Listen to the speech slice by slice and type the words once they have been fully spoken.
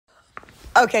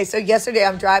Okay, so yesterday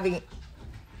I'm driving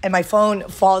and my phone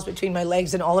falls between my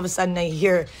legs and all of a sudden I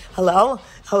hear, hello,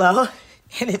 hello,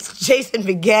 and it's Jason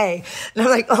Beghe. And I'm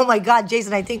like, oh my God,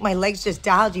 Jason, I think my legs just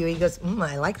dialed you. He goes,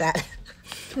 I like that.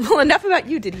 Well, enough about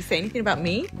you. Did he say anything about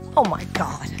me? Oh my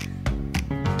God.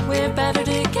 We're better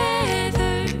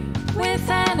together with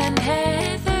Ann and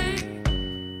Heather.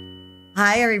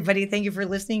 Hi, everybody. Thank you for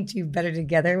listening to Better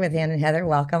Together with Ann and Heather.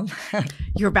 Welcome.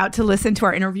 You're about to listen to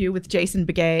our interview with Jason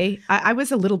Beghe. I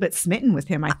was a little bit smitten with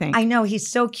him, I think. I know. He's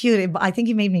so cute. I think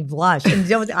he made me blush.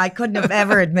 And I couldn't have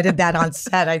ever admitted that on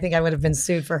set. I think I would have been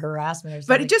sued for harassment or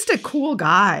something. But just a cool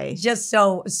guy. Just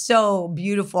so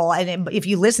beautiful. And if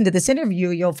you listen to this interview,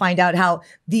 you'll find out how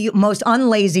the most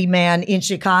unlazy man in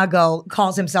Chicago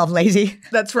calls himself lazy.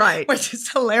 That's right. Which is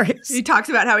hilarious. He talks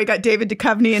about how he got David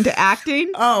Duchovny into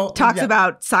acting. Talks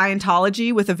about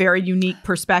Scientology with a very unique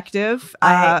perspective.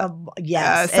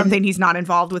 Yes. Something he's not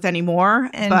involved with anymore.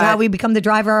 And how we become the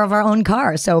driver of our own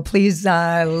car. So please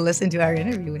listen to our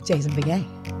interview with Jason Beghe.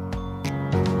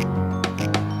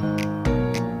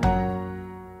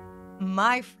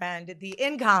 My friend, the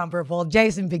incomparable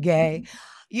Jason Beghe.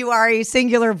 You are a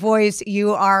singular voice.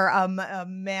 You are a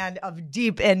man of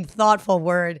deep and thoughtful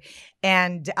word.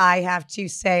 And I have to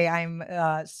say, I'm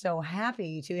so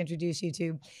happy to introduce you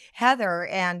to Heather.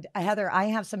 And Heather, I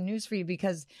have some news for you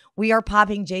because we are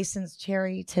popping Jason's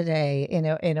cherry today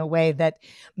in a way that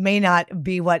may not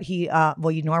be what you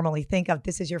normally think of.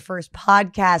 This is your first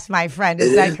podcast, my friend.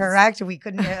 Is that correct? We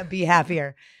couldn't be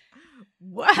happier.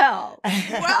 Well,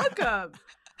 welcome.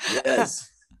 Yes.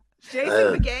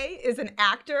 Jason Beghe is an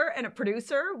actor and a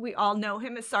producer. We all know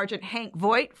him as Sergeant Hank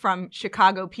Voight from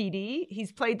Chicago PD.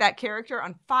 He's played that character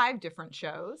on 5 different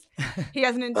shows. He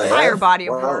has an entire body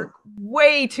of work,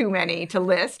 way too many to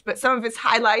list, but some of his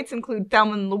highlights include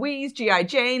Thelma and Louise, G.I.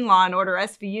 Jane, Law and Order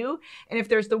SVU, and if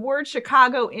there's the word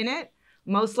Chicago in it,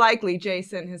 most likely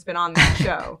Jason has been on that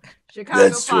show. Chicago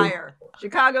Fire,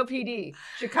 Chicago PD,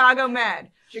 Chicago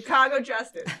Med, Chicago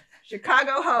Justice,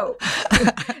 Chicago Hope.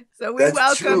 So we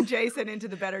welcome Jason into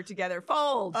the Better Together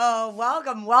fold. Oh,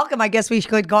 welcome. I guess we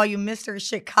could call you Mr.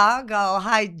 Chicago.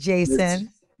 Hi,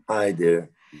 Jason. Hi, dear,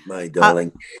 my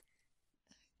darling.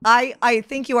 I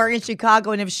think you are in Chicago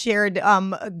and have shared.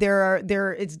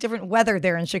 It's different weather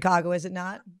there in Chicago, is it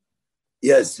not?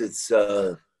 Yes, it's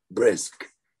brisk.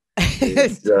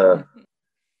 It's,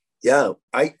 yeah.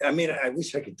 I mean, I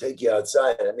wish I could take you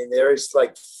outside. I mean, there is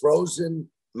like frozen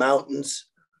mountains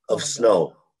of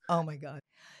snow. Oh my God.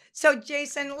 So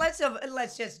Jason, let's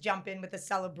just jump in with a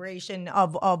celebration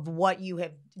of what you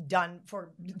have done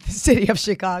for the city of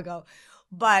Chicago,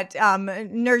 but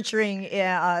nurturing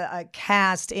a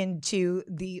cast into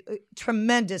the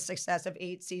tremendous success of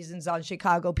 8 seasons on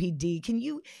Chicago PD. Can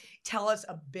you tell us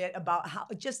a bit about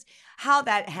how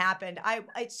that happened?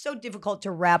 It's so difficult to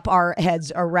wrap our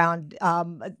heads around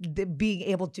being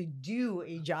able to do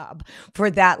a job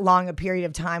for that long a period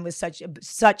of time with such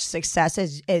success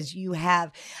as you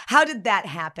have. How did that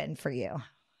happen for you?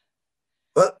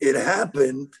 Well, it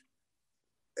happened.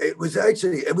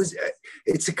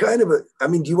 It's a kind of I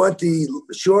mean, do you want the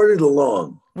short or the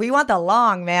long? We want the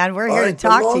long, man. We're here to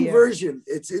talk to you. The long version,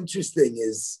 it's interesting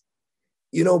is,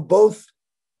 both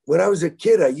when I was a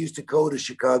kid, I used to go to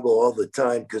Chicago all the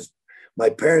time because my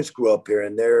parents grew up here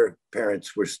and their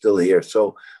parents were still here.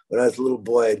 So when I was a little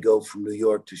boy, I'd go from New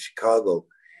York to Chicago.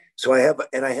 So I have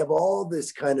all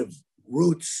this kind of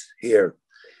roots here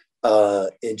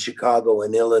in Chicago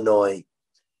and Illinois.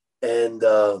 And,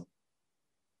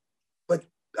 but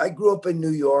I grew up in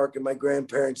New York and my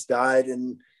grandparents died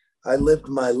and I lived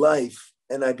my life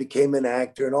and I became an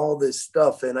actor and all this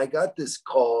stuff. And I got this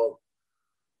call.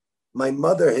 My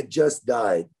mother had just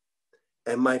died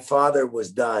and my father was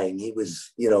dying. He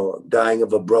was, dying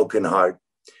of a broken heart.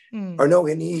 Or no,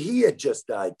 and he had just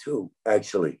died too,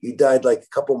 actually. He died like a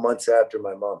couple months after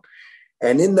my mom.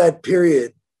 And in that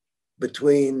period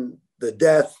between the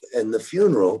death and the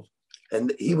funeral,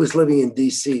 and he was living in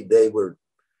DC,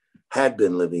 had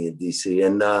been living in DC.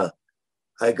 And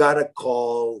I got a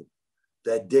call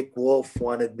that Dick Wolf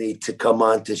wanted me to come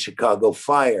on to Chicago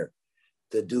Fire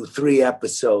to do 3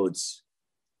 episodes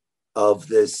of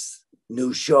this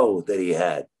new show that he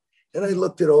had. And I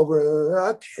looked it over,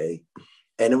 okay.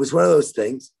 And it was one of those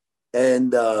things.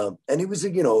 And he was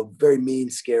a, very mean,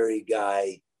 scary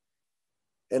guy.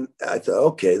 And I thought,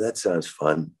 okay, that sounds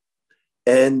fun.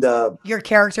 And your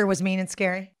character was mean and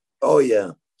scary? Oh,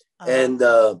 yeah. And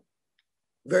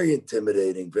very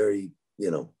intimidating, very,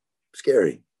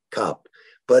 scary cop.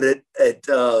 But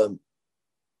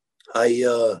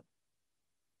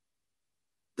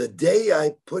the day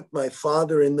I put my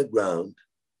father in the ground,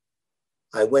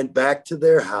 I went back to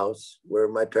their house where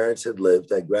my parents had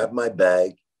lived. I grabbed my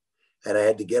bag and I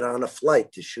had to get on a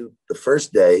flight to shoot the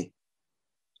first day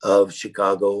of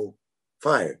Chicago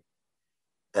Fire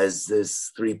as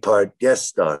this 3-part guest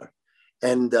star.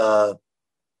 And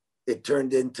it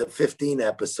turned into 15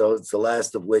 episodes, the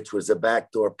last of which was a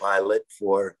backdoor pilot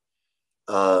for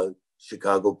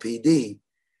Chicago PD.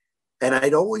 And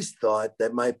I'd always thought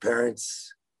that my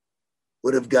parents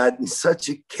would have gotten such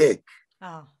a kick,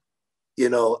 out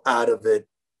of it,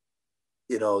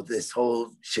 this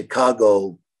whole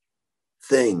Chicago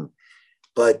thing.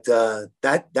 But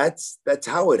that's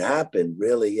how it happened,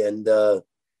 really. And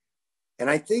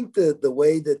I think the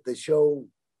way that the show,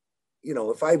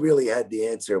 if I really had the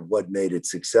answer of what made it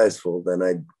successful, then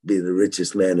I'd be the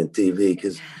richest man in TV,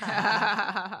 because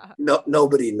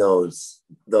nobody knows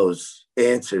those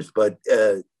answers. But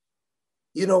I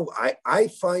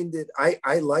find it,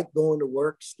 I like going to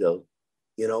work still,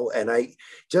 and I,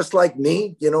 just like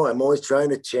me, I'm always trying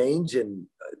to change and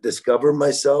discover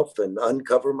myself and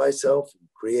uncover myself and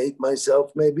create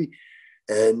myself maybe.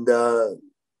 And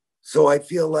so I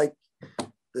feel like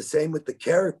the same with the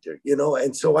character,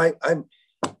 and so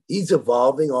he's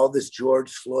evolving. All this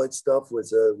George Floyd stuff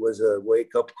was a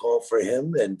wake up call for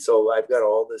him. And so I've got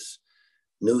all this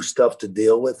new stuff to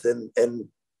deal with. And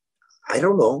I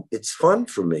don't know, it's fun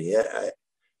for me.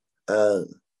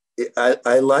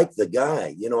 I like the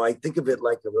guy, I think of it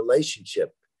like a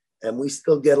relationship, and we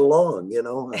still get along,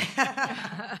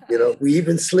 we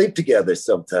even sleep together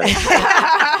sometimes.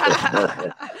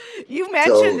 You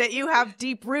mentioned that you have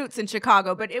deep roots in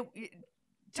Chicago, but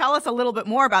tell us a little bit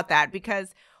more about that,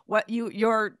 because what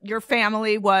your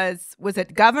family was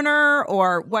it governor,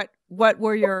 or what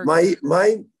were your... My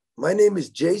name is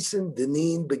Jason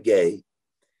Deneen Beghe,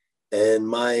 and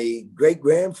my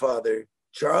great-grandfather,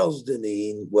 Charles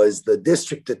Deneen, was the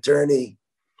district attorney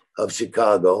of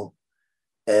Chicago.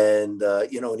 And,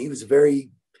 and he was a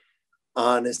very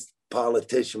honest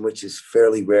politician, which is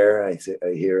fairly rare, I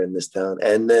hear, in this town.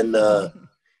 And then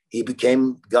he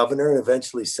became governor and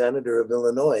eventually senator of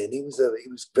Illinois. And he was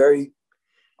very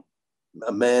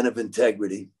a man of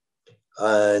integrity.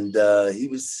 And he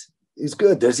was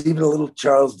good. There's even a little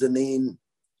Charles Deneen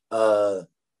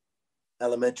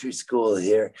elementary school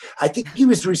here. I think he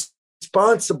was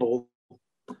responsible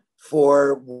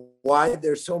for why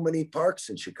there's so many parks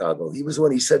in Chicago. He was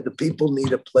when he said the people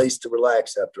need a place to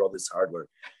relax after all this hard work.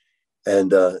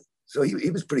 And so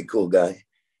he was a pretty cool guy.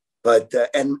 But,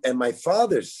 and my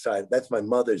father's side, that's my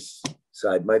mother's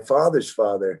side. My father's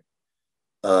father,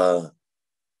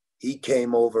 he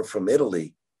came over from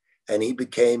Italy, and he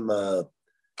became the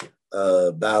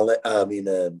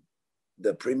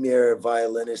premier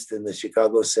violinist in the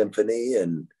Chicago Symphony.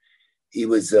 And he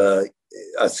was a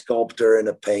sculptor and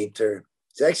a painter.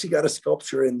 He's actually got a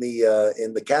sculpture in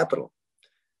the Capitol.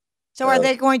 So are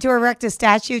they going to erect a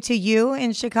statue to you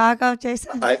in Chicago,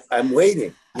 Jason? I'm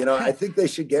waiting. I think they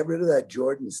should get rid of that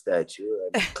Jordan statue.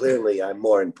 Clearly, I'm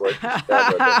more important to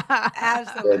Chicago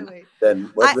Absolutely. than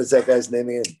what was that guy's name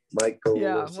again? Michael.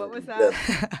 Yeah, what was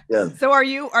that? Yeah. So are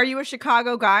you a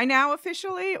Chicago guy now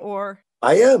officially, or?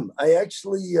 I am. I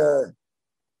actually,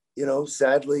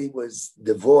 sadly was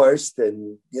divorced,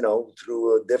 and,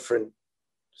 through a different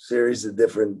series of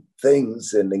different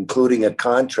things, and including a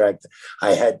contract,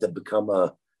 I had to become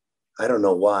I don't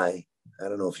know why. I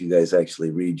don't know if you guys actually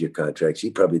read your contracts.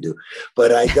 You probably do,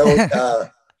 but I don't.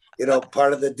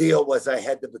 Part of the deal was I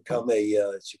had to become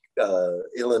a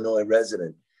Illinois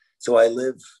resident. So I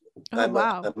live, I'm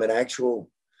an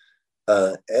actual,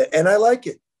 and I like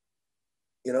it,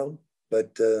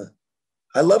 but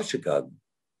I love Chicago.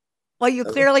 Well, you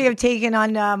clearly have taken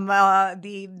on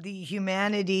the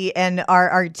humanity and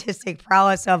our artistic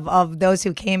prowess of those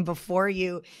who came before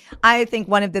you. I think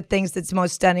one of the things that's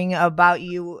most stunning about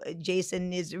you,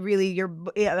 Jason, is really your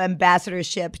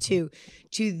ambassadorship to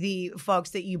the folks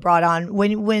that you brought on.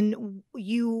 When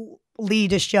you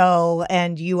lead a show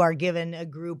and you are given a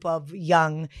group of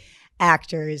young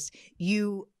actors,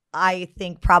 I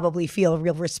think probably feel a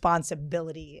real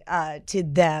responsibility to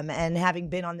them. And having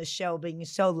been on the show, being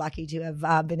so lucky to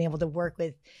have been able to work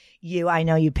with you. I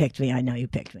know you picked me.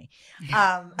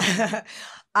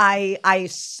 I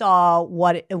saw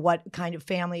what kind of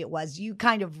family it was. You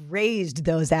kind of raised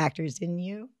those actors, didn't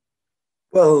you?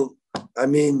 Well, I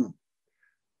mean,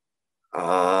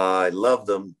 I love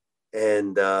them.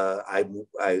 And I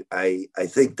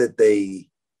think that they,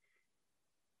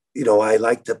 I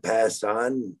like to pass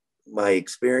on my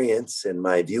experience and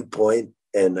my viewpoint,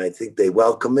 and I think they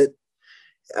welcome it.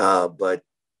 But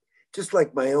just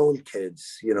like my own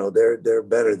kids, they're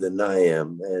better than I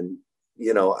am. And,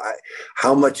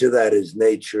 how much of that is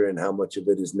nature and how much of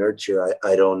it is nurture,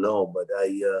 I don't know. But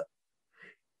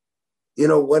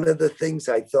one of the things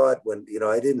I thought when,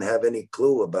 I didn't have any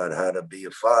clue about how to be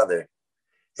a father.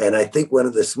 And I think one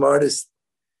of the smartest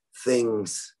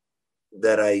things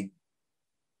that I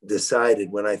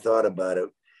decided when I thought about it,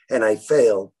 and I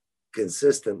fail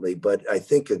consistently, but I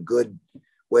think a good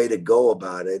way to go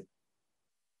about it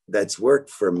that's worked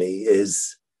for me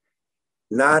is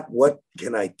not what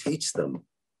can I teach them,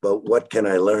 but what can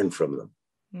I learn from them.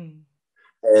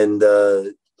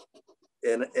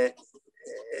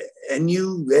 And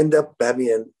you end up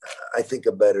having, I think,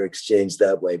 a better exchange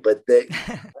that way. But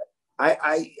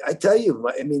I tell you,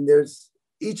 I mean, there's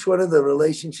each one of the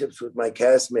relationships with my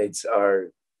castmates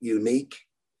are unique,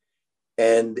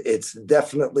 and it's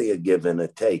definitely a give and a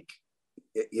take.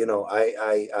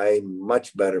 I'm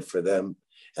much better for them,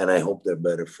 and I hope they're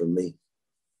better for me.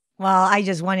 Well, I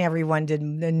just want everyone to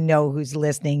know who's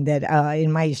listening that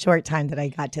in my short time that I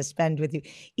got to spend with you,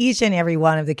 each and every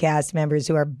one of the cast members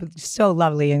who are so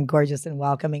lovely and gorgeous and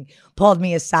welcoming pulled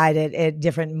me aside at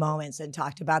different moments and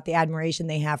talked about the admiration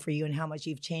they have for you and how much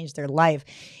you've changed their life.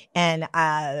 And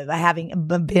having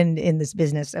been in this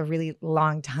business a really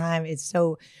long time, it's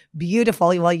so beautiful.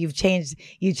 Well, you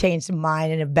changed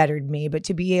mine and have bettered me, but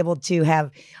to be able to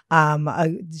have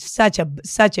such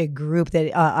a group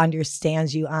that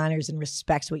understands you, honors and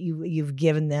respects what you've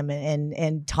given them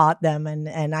and taught them,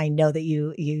 and I know that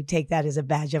you take that as a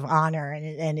badge of honor,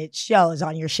 and it shows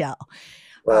on your show.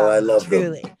 Well, I love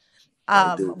truly.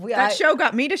 That show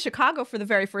got me to Chicago for the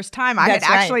very first time. I had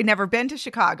actually never been to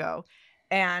Chicago,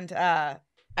 and I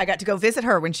got to go visit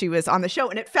her when she was on the show,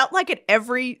 and it felt like at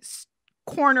every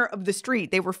corner of the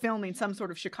street they were filming some sort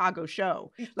of Chicago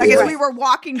show. Like as we were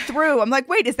walking through, I'm like,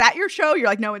 wait, is that your show? You're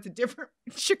like, no, it's a different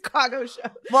Chicago show.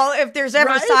 Well, if there's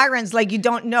ever sirens, like you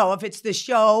don't know if it's the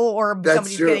show or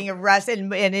somebody's getting arrested,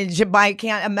 and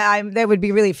that would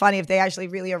be really funny if they actually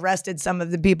really arrested some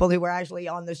of the people who were actually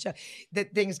on the show,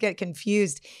 that things get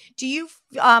confused. Do you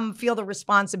feel the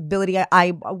responsibility?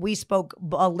 We spoke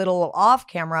a little off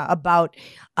camera about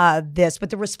this,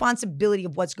 but the responsibility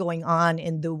of what's going on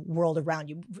in the world around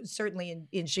you, certainly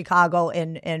in Chicago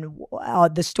and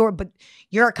the story, but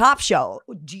you're a cop show.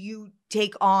 Do you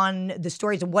take on the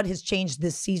stories and what has changed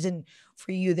this season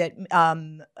for you? That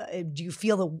do you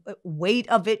feel the weight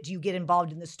of it? Do you get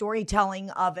involved in the storytelling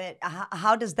of it?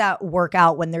 How does that work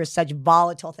out when there's such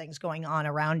volatile things going on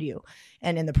around you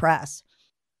and in the press?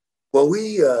 Well,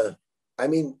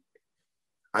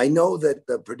 I know that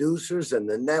the producers and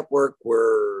the network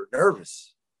were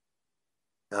nervous.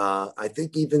 I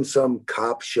think even some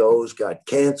cop shows got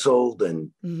canceled,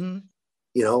 and and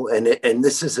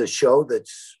this is a show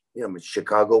that's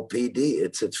Chicago PD.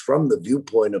 It's from the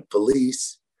viewpoint of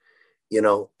police,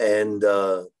 and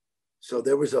so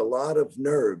there was a lot of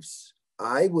nerves.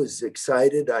 I was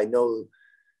excited. I know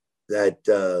that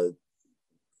the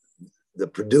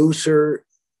producer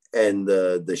and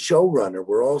the showrunner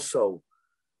were also.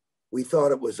 We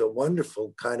thought it was a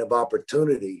wonderful kind of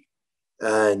opportunity,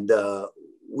 and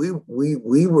we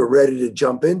were ready to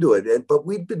jump into it. But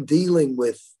we've been dealing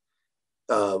with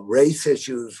race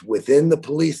issues within the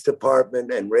police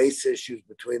department and race issues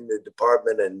between the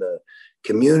department and the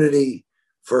community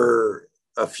for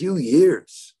a few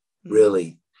years,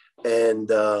 really. And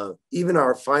even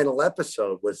our final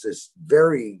episode was this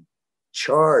very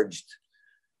charged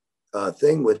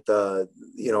thing with our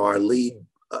lead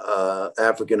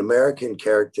African-American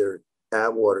character,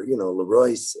 Atwater,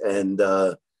 LaRoyce, and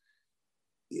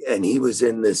he was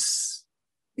in this,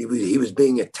 he was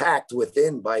being attacked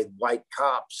within by white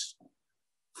cops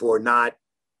for not,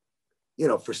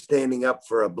 for standing up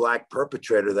for a Black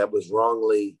perpetrator that was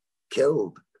wrongly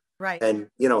killed. Right. And,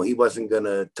 he wasn't going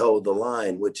to toe the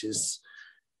line, which is,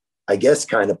 I guess,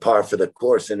 kind of par for the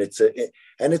course. And it's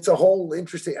a whole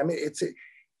interesting,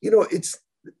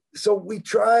 so we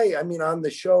try, on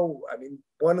the show,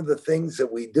 one of the things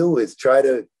that we do is try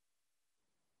to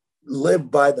live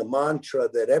by the mantra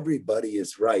that everybody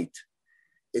is right.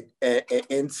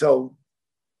 And so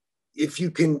if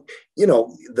you can,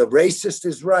 the racist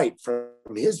is right. From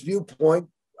his viewpoint,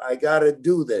 I got to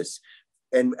do this.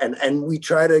 And we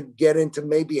try to get into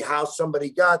maybe how somebody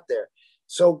got there.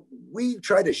 So we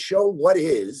try to show what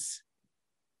is,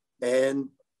 and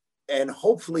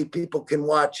hopefully people can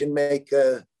watch and make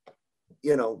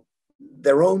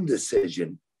their own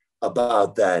decision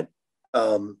about that.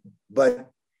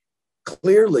 But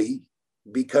clearly,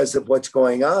 because of what's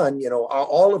going on,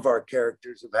 all of our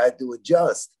characters have had to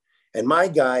adjust. And my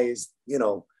guy is,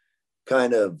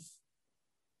 kind of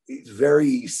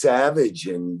very savage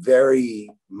and very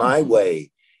my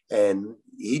way. And,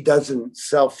 he doesn't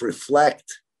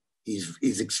self-reflect.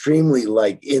 He's extremely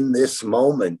like in this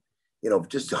moment,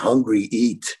 just hungry,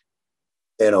 eat,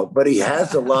 but he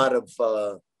has a lot of,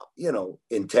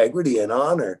 integrity and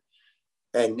honor.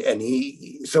 And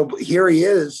so here he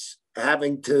is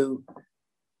having to,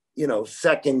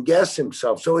 second guess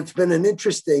himself. So it's been an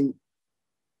interesting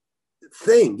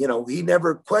thing. He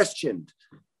never questioned,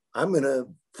 I'm going to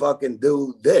fucking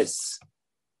do this,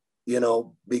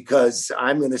 because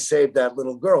I'm going to save that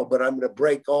little girl, but I'm going to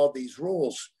break all these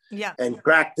rules and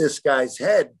crack this guy's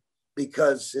head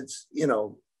because it's,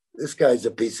 this guy's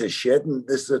a piece of shit and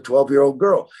this is a 12-year-old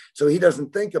girl. So he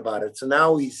doesn't think about it. So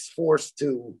now he's forced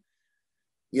to,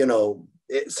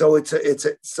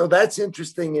 so that's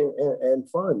interesting and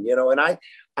fun, and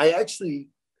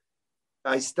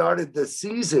I started the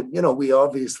season, we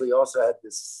obviously also had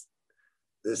this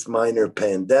minor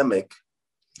pandemic.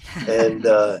 And,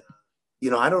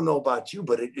 I don't know about you,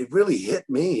 but it really hit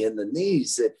me in the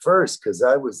knees at first because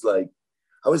I was in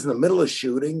the middle of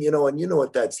shooting, and you know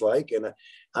what that's like. And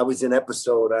I was in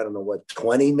episode, I don't know what,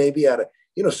 20 maybe out of,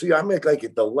 so I'm like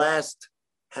at the last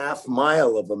half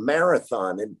mile of a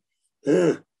marathon and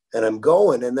I'm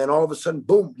going. And then all of a sudden,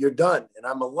 boom, you're done. And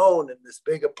I'm alone in this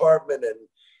big apartment.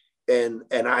 And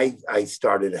I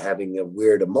started having a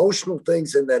weird emotional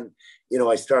things. And then,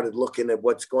 I started looking at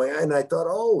what's going on and I thought,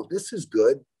 oh, this is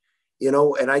good,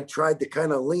 and I tried to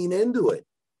kind of lean into it.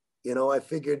 I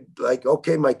figured like,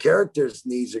 okay, my character's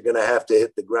knees are going to have to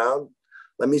hit the ground.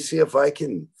 Let me see if I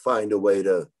can find a way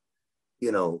to,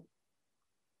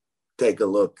 take a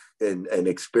look and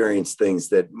experience things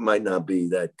that might not be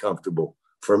that comfortable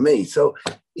for me. So,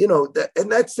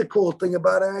 and that's the cool thing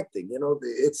about acting,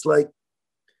 it's like,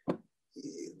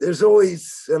 there's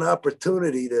always an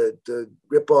opportunity to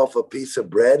rip off a piece of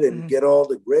bread and get all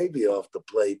the gravy off the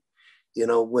plate,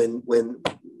 when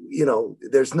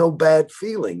there's no bad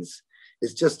feelings.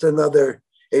 It's just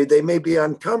they may be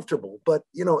uncomfortable, but,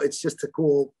 it's just a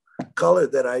cool color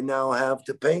that I now have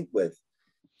to paint with.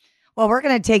 Well, we're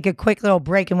going to take a quick little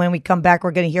break. And when we come back,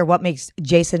 we're going to hear what makes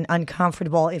Jason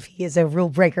uncomfortable if he is a rule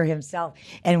breaker himself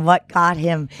and what got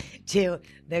him to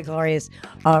the glorious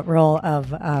role of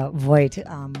Voight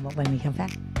when we come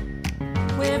back.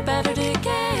 We're better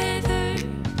together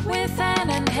with Ann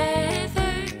and Heather.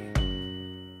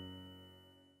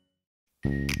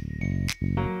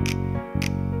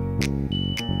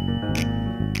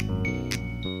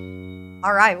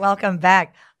 All right, welcome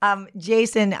back.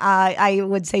 Jason, I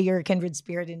would say you're a kindred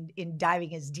spirit in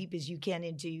diving as deep as you can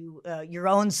into your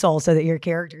own soul so that your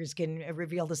characters can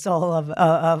reveal the soul of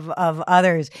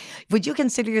others. Would you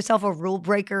consider yourself a rule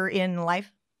breaker in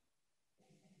life?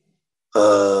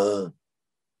 I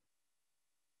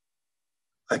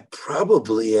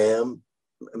probably am,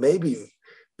 maybe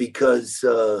because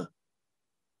I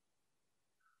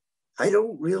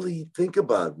don't really think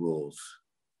about rules.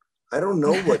 I don't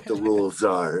know what the rules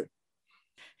are.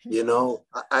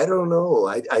 I don't know.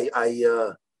 I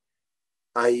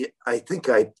think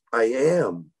I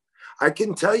am. I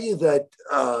can tell you that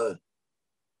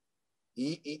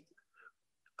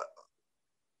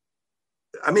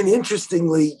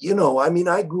interestingly,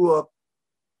 I grew up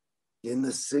in the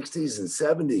 60s and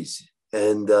 70s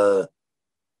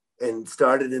and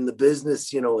started in the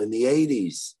business, in the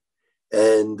 80s.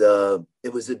 And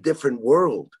it was a different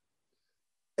world.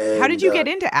 And, how did you get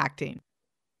into acting?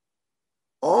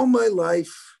 All my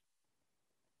life,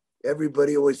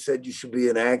 everybody always said you should be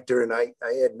an actor. And I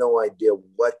had no idea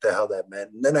what the hell that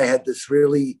meant. And then I had this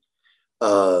really,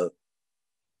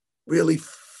 really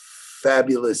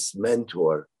fabulous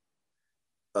mentor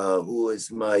who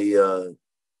was my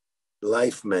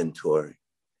life mentor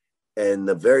and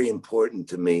very important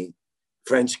to me,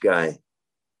 French guy.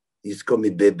 He used to call me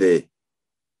Beghe.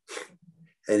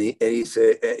 And he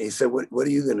said, what are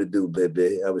you going to do,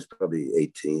 Beghe? I was probably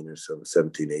 18 or so,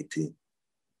 17, 18.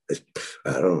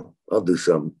 I don't know. I'll do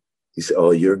something. He said,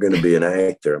 oh, you're going to be an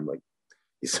actor.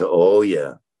 He said, oh,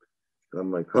 yeah. And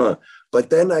I'm like, huh. But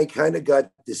then I kind of got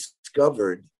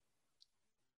discovered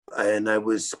and I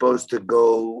was supposed to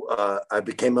go, I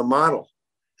became a model.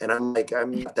 And I'm like,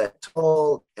 I'm not that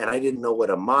tall. And I didn't know what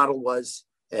a model was.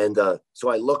 And so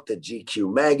I looked at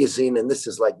GQ magazine, and this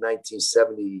is like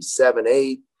 1977,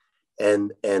 8.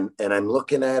 And I'm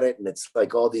looking at it, and it's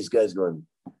like all these guys going,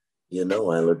 I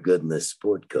look good in this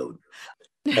sport coat.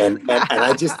 And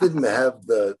I just didn't have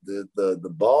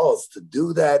the balls to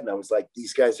do that. And I was like,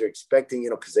 these guys are expecting,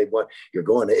 because you're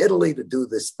going to Italy to do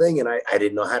this thing. And I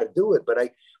didn't know how to do it, but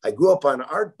I grew up on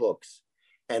art books.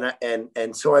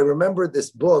 And so I remember this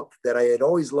book that I had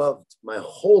always loved my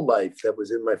whole life that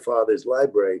was in my father's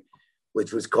library,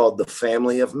 which was called The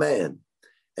Family of Man.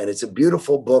 And it's a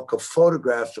beautiful book of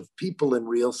photographs of people in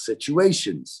real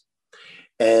situations.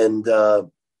 And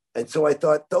so I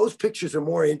thought those pictures are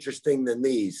more interesting than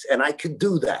these, and I could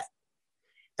do that.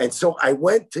 And so I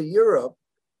went to Europe,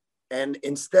 and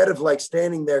instead of like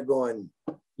standing there going,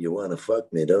 "You want to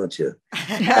fuck me, don't you?"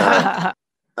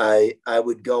 I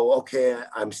would go, "Okay,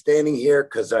 I'm standing here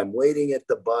because I'm waiting at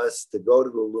the bus to go to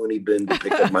the loony bin to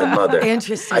pick up my mother."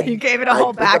 Interesting. You gave it a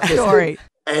whole backstory.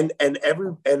 And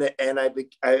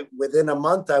I within a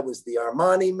month I was the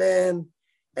Armani man,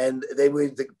 and they were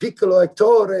the piccolo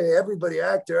actore, everybody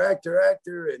actor,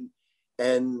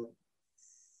 and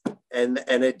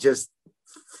it just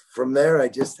from there I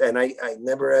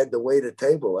never had to wait a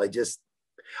table.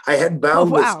 I had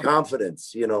boundless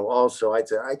confidence, also I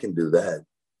said I can do that.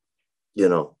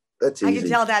 That's easy. I can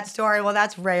tell that story. Well,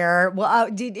 that's rare. Well,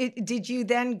 did you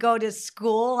then go to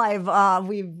school?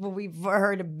 We've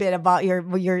heard a bit about your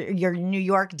New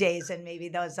York days and maybe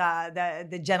those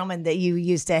the gentlemen that you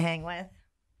used to hang with.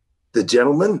 The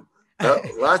gentlemen, a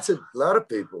lot of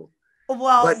people.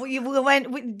 Well,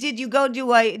 did you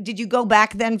go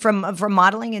back then from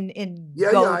modeling and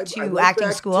go to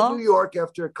acting school? To New York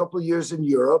after a couple of years in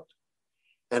Europe,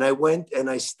 and I went and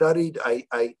I studied.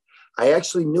 I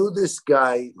actually knew this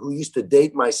guy who used to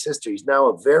date my sister. He's now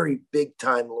a very big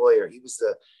time lawyer. He was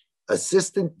the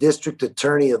assistant district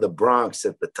attorney of the Bronx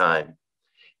at the time,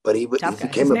 but he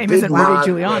became a big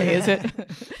model. Rudy Giuliani, is it?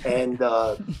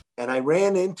 And I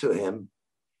ran into him,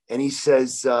 and he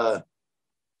says, "I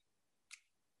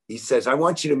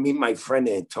want you to meet my friend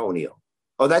Antonio."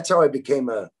 Oh, that's how I became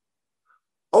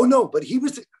Oh no, but he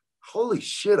was. Holy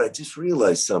shit! I just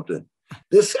realized something.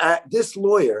 This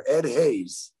lawyer, Ed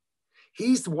Hayes.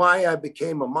 He's why I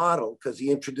became a model, because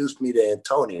he introduced me to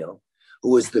Antonio,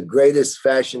 who was the greatest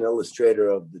fashion illustrator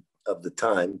of the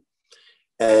time,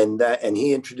 and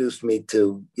he introduced me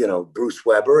to Bruce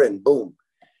Weber, and boom,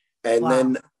 and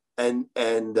then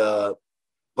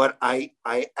but I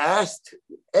asked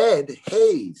Ed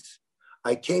Hayes.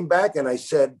 I came back and I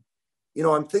said,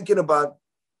 I'm thinking about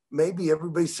maybe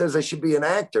everybody says I should be an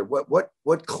actor.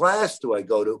 What class do I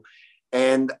go to?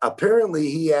 And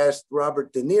apparently he asked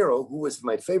Robert De Niro, who was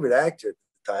my favorite actor at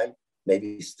the time,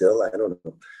 maybe still, I don't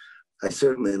know. I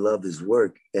certainly love his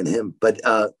work and him, but,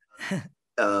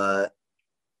 and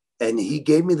he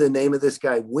gave me the name of this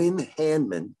guy, Win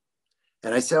Handman.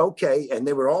 And I said, okay. And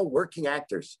they were all working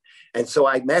actors. And so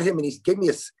I met him and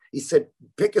he said,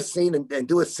 pick a scene and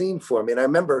do a scene for me. And I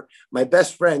remember my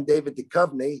best friend, David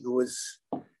Duchovny, who was,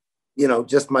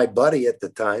 just my buddy at the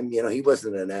time, he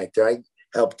wasn't an actor. I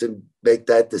helped him make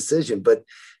that decision. But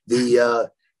we're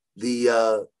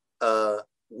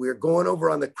going over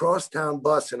on the crosstown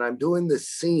bus and I'm doing this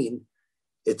scene.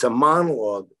 It's a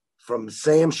monologue from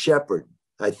Sam Shepard,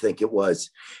 I think it was.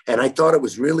 And I thought it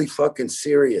was really fucking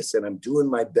serious and I'm doing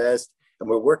my best and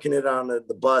we're working it on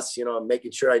the bus, I'm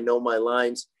making sure I know my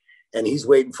lines and he's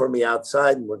waiting for me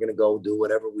outside and we're going to go do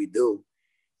whatever we do.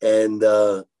 And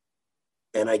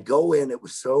I go in,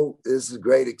 this is a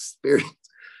great experience.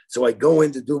 So I go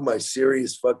in to do my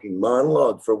serious fucking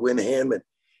monologue for Win Handman,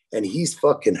 and he's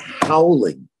fucking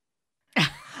howling.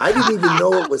 I didn't even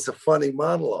know it was a funny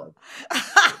monologue,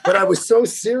 but I was so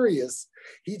serious.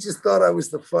 He just thought I was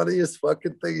the funniest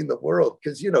fucking thing in the world.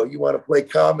 Cause you want to play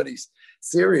comedies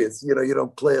serious, you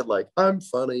don't play it like I'm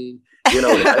funny,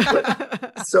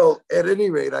 so at any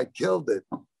rate, I killed it.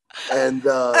 And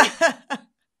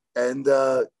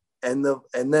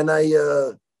then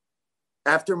I,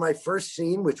 after my first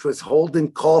scene, which was Holden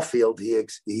Caulfield,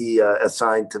 he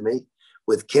assigned to me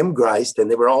with Kim Greist, and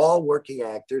they were all working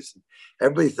actors.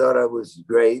 Everybody thought I was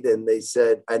great, and they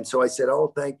said, and so I said,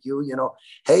 "Oh, thank you.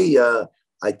 Hey,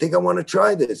 I think I want to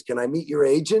try this. Can I meet your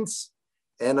agents?"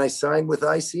 And I signed with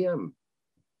ICM.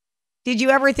 Did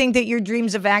you ever think that your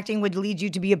dreams of acting would lead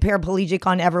you to be a paraplegic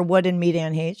on Everwood and meet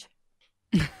Anne Heche?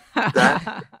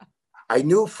 I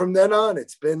knew from then on.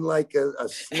 It's been like a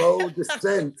slow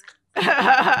descent.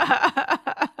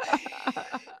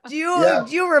 Do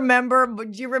you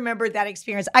remember that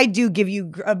experience? I do give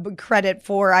you credit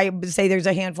for, I would say there's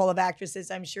a handful of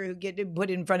actresses I'm sure who get put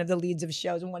in front of the leads of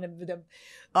shows, and one of the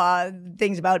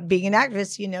things about being an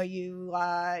actress, you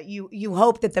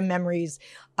hope that the memories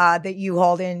that you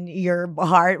hold in your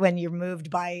heart when you're moved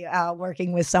by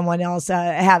working with someone else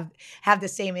have the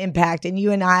same impact. And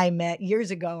you and I met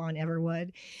years ago on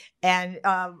Everwood, and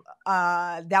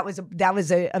that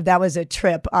was a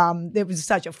trip. It was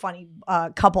such a funny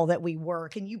couple that we were.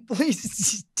 Can you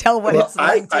please tell what it's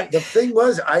like? The thing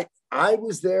was, I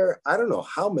was there. I don't know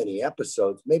how many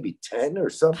episodes, maybe 10 or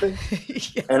something,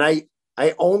 yeah. And I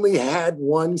only had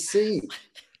one scene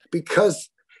because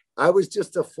I was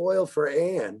just a foil for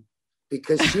Anne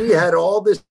because she had all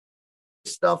this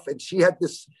stuff, and she had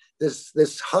this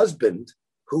husband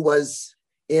who was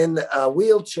in a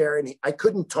wheelchair, and I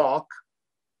couldn't talk.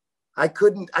 I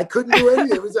couldn't do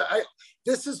anything. It was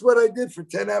this is what I did for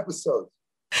 10 episodes.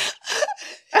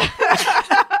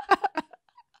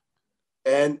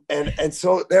 and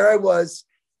so there I was,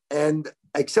 and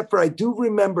except for I do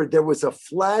remember there was a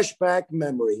flashback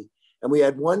memory, and we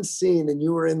had one scene, and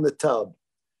you were in the tub,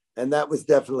 and that was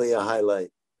definitely a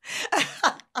highlight.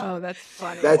 Oh, that's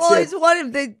funny. It's one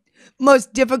of the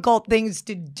most difficult things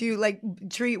to do. Like,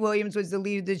 Treat Williams was the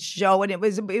lead of the show, and it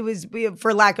was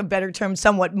for lack of better term,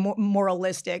 somewhat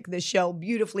moralistic. The show,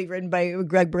 beautifully written by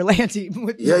Greg Berlanti,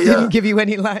 didn't give you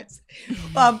any lines.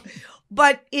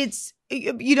 But it's,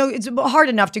 it's hard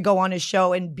enough to go on a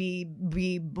show and be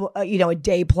a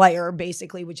day player,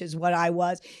 basically, which is what I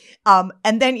was.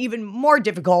 And then even more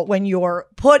difficult when you're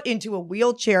put into a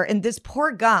wheelchair, and this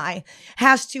poor guy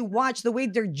has to watch the way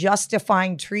they're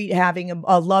justifying Treat having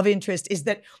a love interest is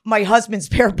that my husband's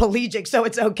paraplegic, so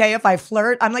it's okay if I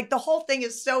flirt. I'm like, the whole thing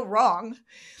is so wrong.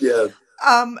 Yeah.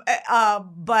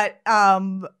 But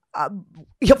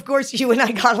of course, you and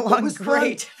I got along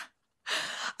great. Fun.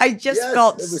 I just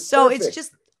felt so perfect. It's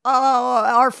just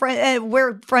our friend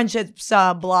where friendships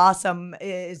blossom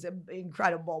is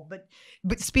incredible.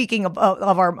 But speaking of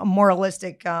our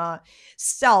moralistic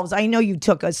selves, I know you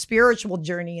took a spiritual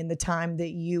journey in the time that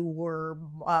you were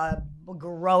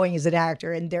growing as an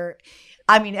actor, and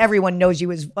everyone knows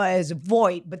you as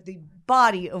Voight, but the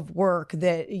body of work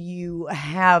that you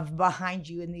have behind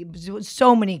you, and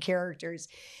so many characters.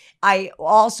 I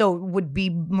also would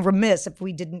be remiss if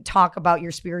we didn't talk about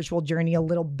your spiritual journey a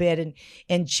little bit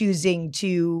and choosing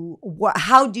to,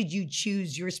 how did you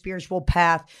choose your spiritual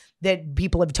path that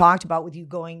people have talked about with you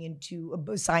going into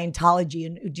Scientology?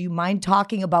 And do you mind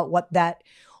talking about what that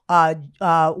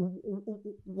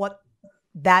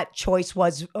choice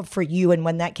was for you and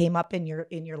when that came up in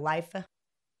your life?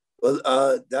 Well,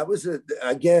 that was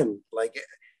again, like,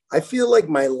 I feel like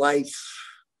my life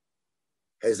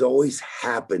has always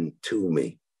happened to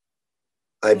me.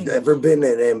 I've never been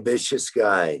an ambitious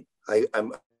guy.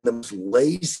 I'm the most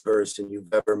lazy person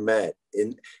you've ever met.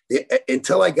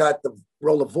 Until I got the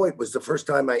role of Voight was the first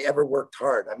time I ever worked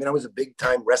hard. I was a big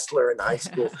time wrestler in high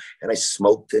school, and I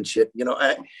smoked and shit,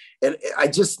 and I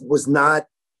just was not,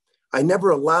 I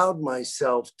never allowed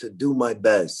myself to do my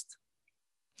best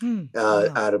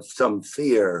out of some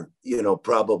fear,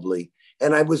 probably.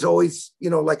 And I was always,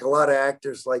 like a lot of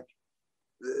actors, like,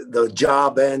 the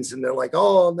job ends and they're like,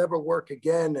 oh, I'll never work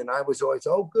again. And I was always,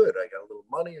 oh, good, I got a little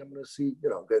money, I'm going to see,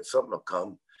 get something will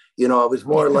come. I was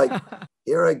more like,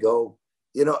 here I go.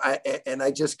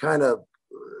 I just kind of,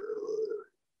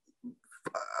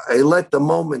 I let the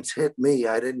moments hit me.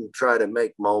 I didn't try to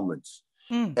make moments.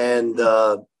 And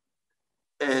I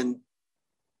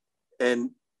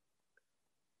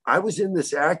was in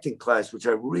this acting class, which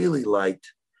I really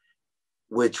liked,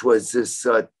 which was this,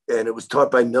 and it was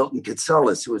taught by Milton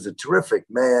Katselas, who was a terrific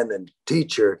man and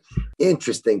teacher,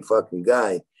 interesting fucking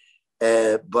guy.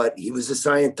 But he was a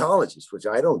Scientologist, which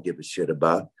I don't give a shit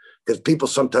about, because people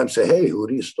sometimes say, hey, who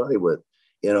do you study with?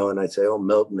 And I say, oh,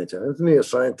 Milton. They say, isn't he a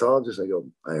Scientologist? I go,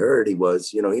 I heard he was.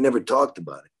 He never talked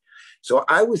about it. So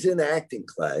I was in acting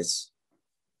class,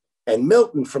 and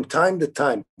Milton, from time to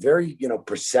time, very,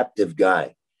 perceptive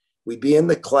guy, we'd be in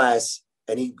the class,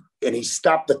 and he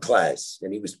stopped the class,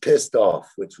 and he was pissed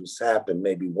off, which was happened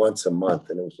maybe once a month.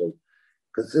 And it was like,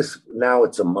 because now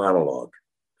it's a monologue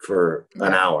for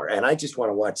an hour, and I just want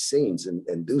to watch scenes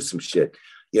and do some shit,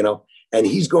 and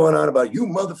he's going on about, you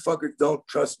motherfuckers don't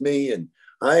trust me, and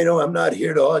I know I'm not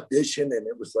here to audition. And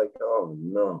it was like, oh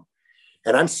no.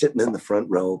 And I'm sitting in the front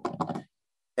row,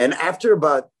 and after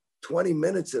about 20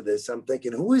 minutes of this, I'm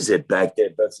thinking, who is it back there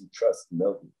that doesn't trust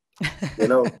Milton?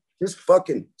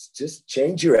 Just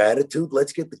change your attitude.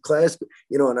 Let's get the class,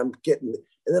 and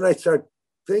and then I start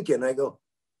thinking, I go,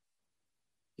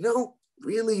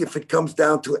 really, if it comes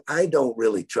down to it, I don't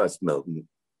really trust Milton.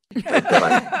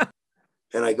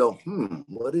 And I go,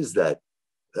 what is that?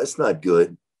 That's not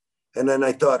good. And then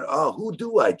I thought, oh, who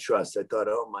do I trust? I thought,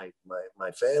 oh, my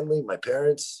family, my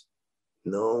parents,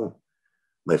 no.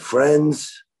 My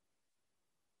friends,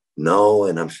 no.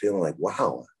 And I'm feeling like,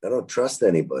 wow, I don't trust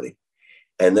anybody.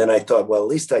 And then I thought, well, at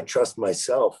least I trust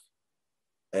myself.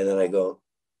 And then I go,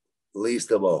 least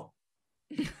of all.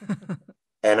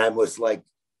 And I was like,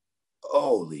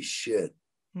 holy shit.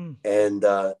 And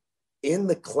in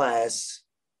the class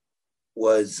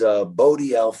was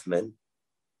Bodhi Elfman,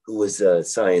 who was a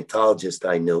Scientologist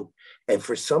I knew. And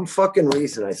for some fucking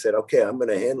reason, I said, okay, I'm going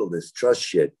to handle this trust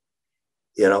shit,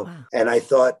 Wow. And I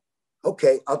thought,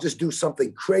 okay, I'll just do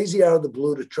something crazy out of the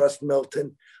blue to trust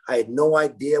Milton. I had no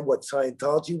idea what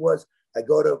Scientology was. I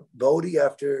go to Voight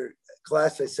after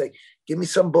class. I say, give me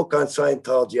some book on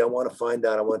Scientology. I want to find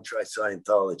out. I want to try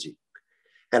Scientology.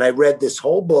 And I read this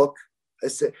whole book. I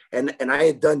said, and I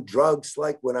had done drugs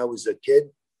like when I was a kid,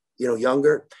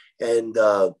 younger. And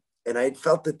I had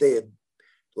felt that they had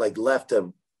like left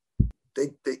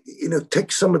they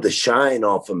took some of the shine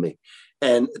off of me,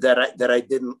 and that I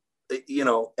didn't,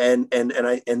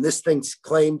 and this thing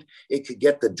claimed it could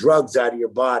get the drugs out of your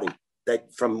body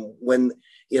that from when,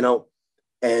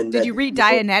 and did you read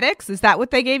Dianetics? Is that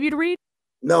what they gave you to read?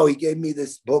 No, he gave me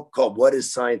this book called What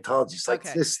is Scientology? It's like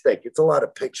this thick. It's a lot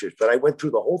of pictures, but I went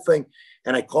through the whole thing,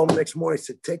 and I called him next morning. I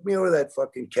said, take me over to that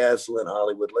fucking castle in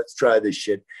Hollywood. Let's try this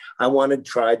shit. I want to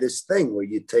try this thing where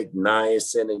you take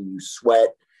niacin and you sweat,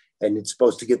 and it's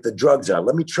supposed to get the drugs out.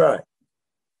 Let me try.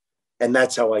 And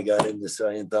that's how I got into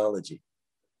Scientology.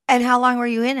 And how long were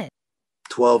you in it?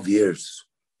 12 years.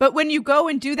 But when you go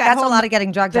and do that, that's a lot of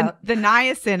getting drugs out. The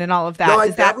niacin and all of that,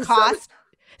 does that cost?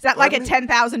 Is that like a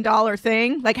 $10,000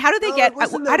 thing? Like, how do they get? I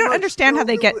don't understand how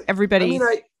they get everybody.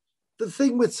 The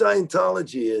thing with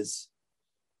Scientology is,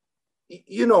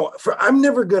 I'm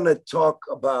never going to talk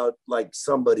about like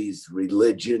somebody's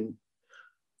religion.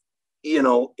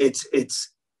 I'm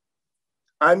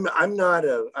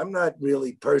not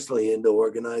really personally into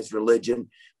organized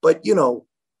religion, but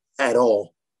at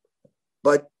all.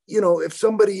 But if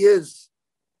somebody is,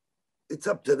 it's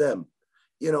up to them.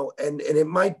 And it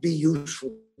might be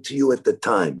useful to you at the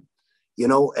time,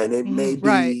 and it may be,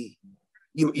 right.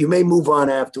 You may move on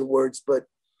afterwards, but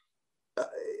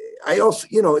I also,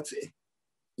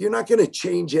 you're not going to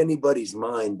change anybody's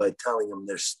mind by telling them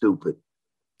they're stupid,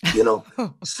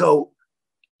 so,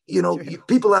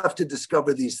 people have to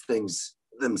discover these things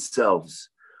themselves.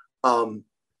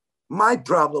 My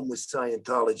problem with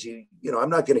Scientology,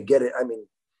 I'm not going to get it. I mean,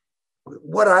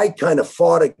 what I kind of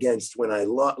fought against when I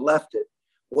left it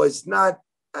was not,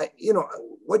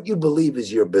 what you believe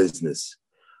is your business.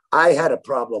 I had a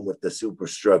problem with the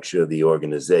superstructure of the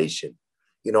organization.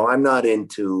 I'm not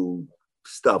into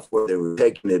stuff where they were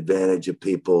taking advantage of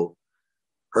people,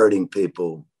 hurting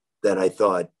people that I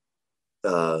thought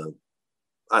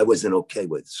I wasn't okay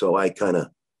with. So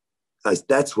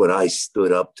that's what I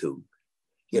stood up to.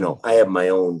 I have my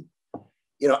own,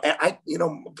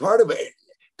 part of it.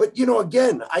 But,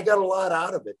 again, I got a lot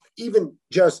out of it. Even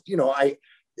just,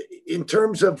 in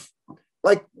terms of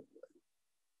like,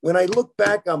 when I look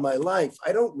back on my life,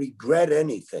 I don't regret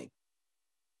anything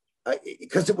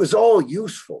because it was all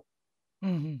useful.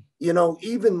 Mm-hmm.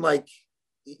 Even like,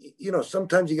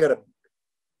 sometimes you got to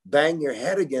bang your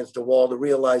head against a wall to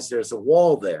realize there's a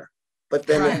wall there. But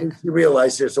then at least you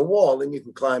realize there's a wall and you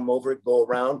can climb over it, go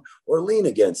around, or lean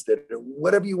against it, or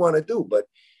whatever you want to do. But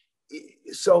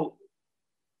so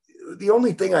the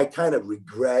only thing I kind of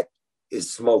regret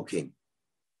is smoking.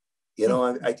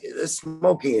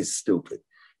 Smoking is stupid.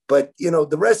 But,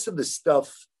 the rest of the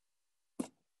stuff,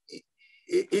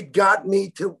 it got me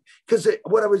to, because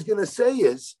what I was going to say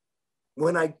is,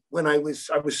 when I was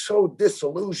so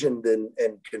disillusioned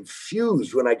and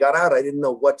confused when I got out. I didn't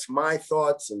know what's my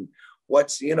thoughts and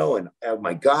what's, and oh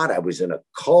my God, I was in a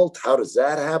cult. How does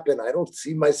that happen? I don't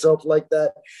see myself like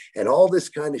that, and all this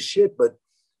kind of shit. But,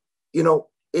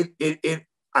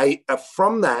 I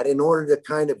from that, in order to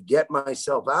kind of get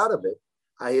myself out of it,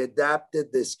 I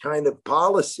adapted this kind of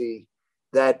policy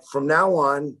that from now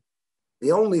on,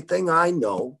 the only thing I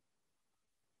know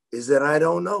is that I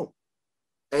don't know.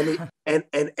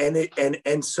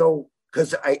 And so,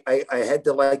 because I had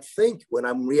to like think when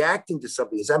I'm reacting to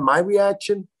something, is that my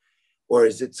reaction? Or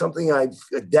is it something I've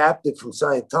adapted from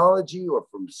Scientology or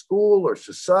from school or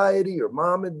society or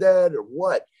mom and dad or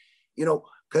what?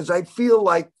 Because I feel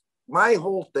like my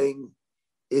whole thing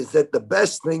is that the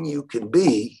best thing you can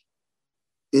be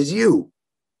is you,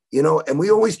 and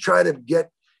we always try to get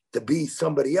to be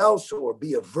somebody else or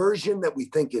be a version that we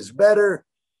think is better.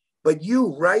 But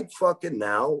you right fucking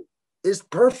now is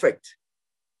perfect.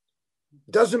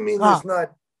 Doesn't mean there's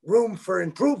not room for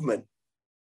improvement.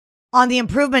 On the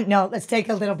improvement note, let's take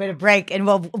a little bit of break, and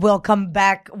we'll come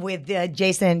back with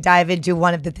Jason and dive into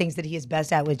one of the things that he is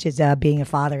best at, which is being a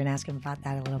father, and ask him about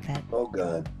that a little bit. Oh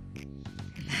God.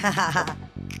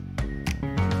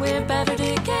 We're better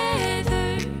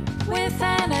together with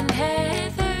Ann and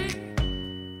Heather.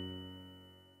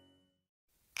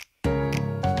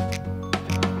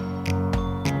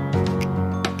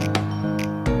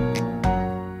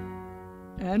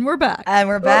 And we're back.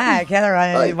 Heather,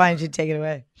 why don't you take it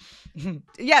away?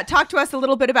 Yeah, talk to us a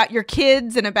little bit about your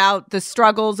kids and about the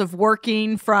struggles of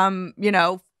working from,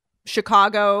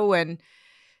 Chicago, and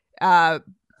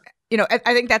you know,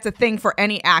 I think that's a thing for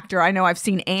any actor. I know I've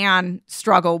seen Anne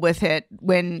struggle with it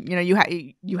when, you know,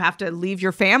 you have to leave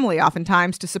your family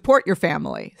oftentimes to support your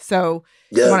family. So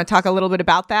you want to talk a little bit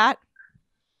about that?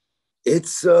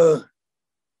 It's,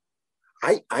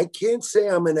 I can't say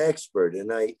I'm an expert,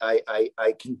 and I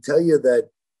can tell you that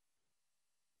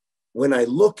when I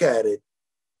look at it,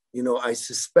 you know, I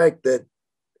suspect that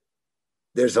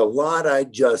there's a lot I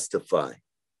justify.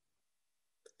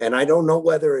 And I don't know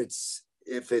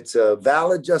if it's a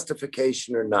valid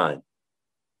justification or not,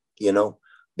 you know,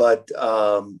 but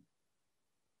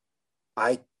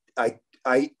I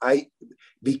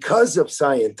because of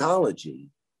Scientology,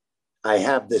 I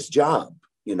have this job,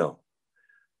 you know,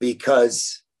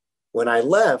 because when I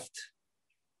left,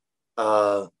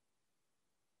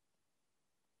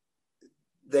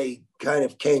 they kind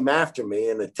of came after me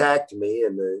and attacked me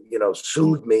and, you know,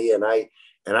 sued me. And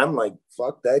I'm like,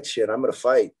 fuck that shit. I'm going to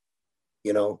fight,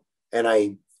 you know? And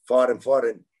I fought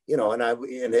and, you know,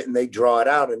 and they draw it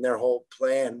out, and their whole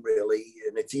plan really,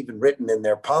 and it's even written in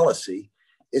their policy,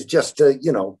 is just to,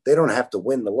 you know, they don't have to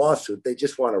win the lawsuit. They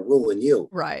just want to ruin you.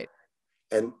 Right.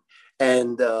 And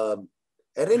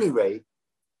at any rate,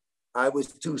 I was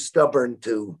too stubborn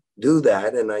to do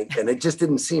that. And it just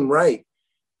didn't seem right.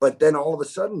 But then all of a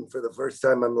sudden, for the first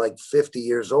time, I'm like 50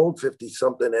 years old, 50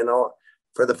 something. And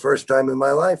for the first time in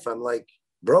my life, I'm like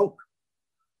broke.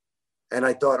 And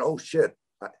I thought, oh shit,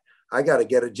 I got to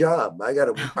get a job. I got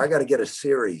to get a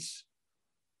series.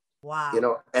 Wow. You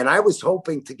know, and I was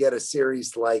hoping to get a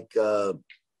series like, you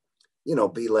know,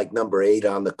 be like number 8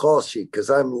 on the call sheet. Cause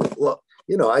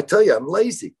you know, I tell you, I'm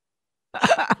lazy,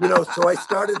 you know, so I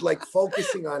started like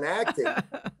focusing on acting.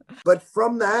 But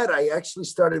from that, I actually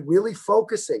started really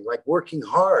focusing, like working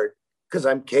hard, because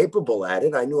I'm capable at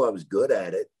it. I knew I was good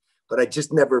at it, but I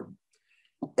just never.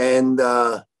 And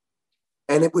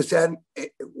it was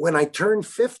when I turned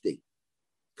 50,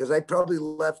 because I probably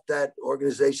left that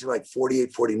organization like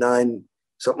 48, 49,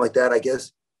 something like that, I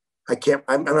guess.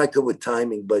 I'm not good with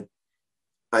timing, but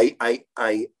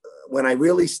when I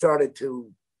really started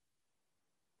to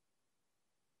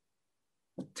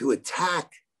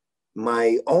attack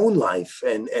my own life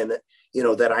and you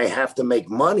know, that I have to make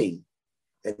money,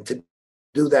 and to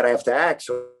do that I have to act,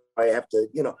 so I have to,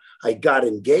 you know, I got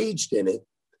engaged in it.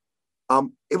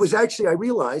 It was actually, I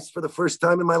realized for the first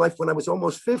time in my life when I was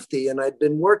almost 50 and I'd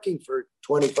been working for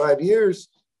 25 years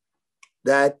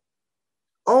that,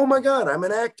 oh my God, I'm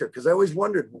an actor. Because I always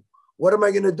wondered, what am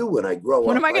I going to do when I grow up?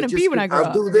 What am I going to be when I grow up?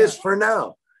 I'll do this for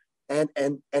now. And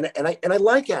I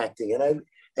like acting.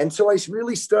 And so I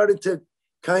really started to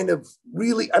kind of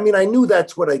really, I mean, I knew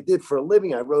that's what I did for a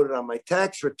living. I wrote it on my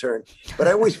tax return, but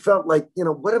I always felt like, you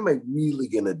know, what am I really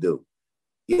going to do?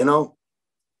 You know?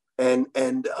 And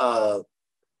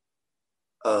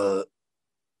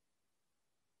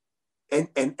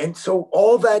so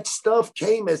all that stuff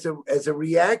came as a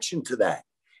reaction to that.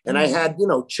 And I had, you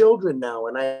know, children now,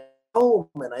 and I had home,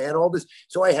 and I had all this,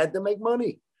 so I had to make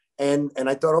money. And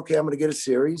I thought, okay, I'm going to get a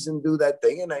series and do that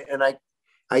thing. And I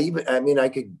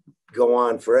could go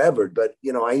on forever, but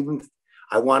you know,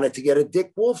 I wanted to get a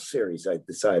Dick Wolf series. I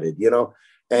decided, you know.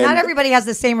 And not everybody has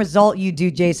the same result you do,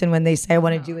 Jason, when they say, I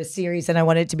want to do a series and I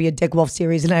want it to be a Dick Wolf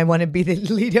series and I want to be the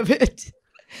lead of it.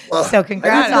 Well, so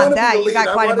congrats on that. You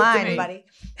got quite a mind, buddy.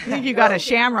 I think you got a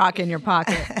shamrock in your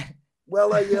pocket.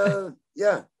 Well,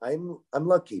 yeah, I'm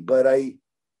lucky, but I,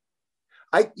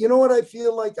 you know what I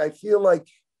feel like? I feel like,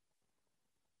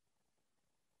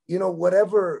 you know,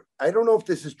 whatever, I don't know if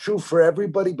this is true for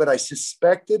everybody, but I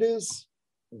suspect it is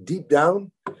deep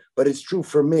down, but it's true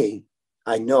for me.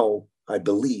 I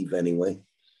believe anyway,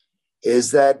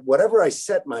 is that whatever I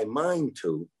set my mind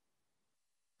to,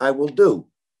 I will do.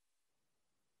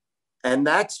 And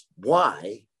that's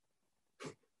why,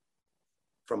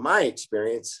 from my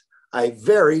experience, I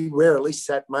very rarely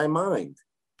set my mind.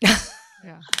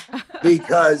 Yeah.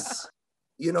 Because,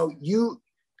 you know,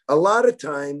 a lot of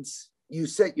times you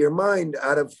set your mind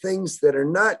out of things that are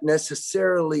not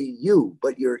necessarily you,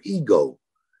 but your ego.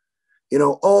 You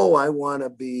know, oh, I want to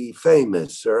be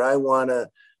famous, or I want to,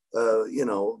 you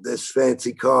know, this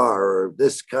fancy car, or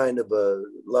this kind of a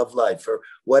love life, or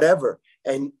whatever.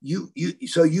 And you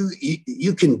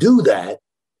can do that,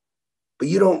 but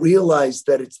you don't realize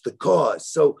that it's the cause.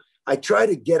 So I try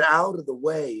to get out of the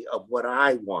way of what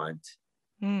I want,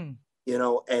 you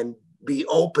know, and be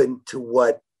open to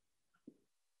what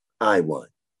I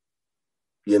want,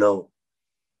 you know.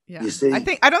 Yeah. You see?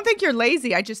 I don't think you're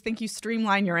lazy. I just think you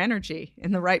streamline your energy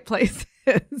in the right place.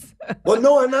 Well,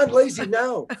 no, I'm not lazy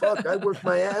now. Fuck, I work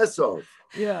my ass off.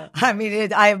 Yeah, I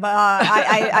mean,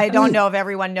 I don't know if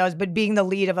everyone knows, but being the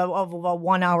lead of a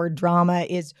 1 hour drama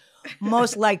is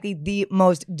most likely the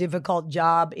most difficult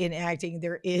job in acting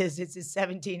there is. It's a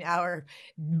 17-hour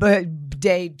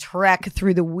day trek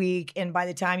through the week, and by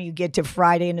the time you get to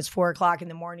Friday and it's 4 o'clock in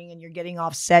the morning and you're getting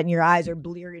off set and your eyes are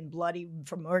bleary and bloody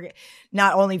from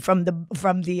not only from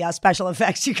the special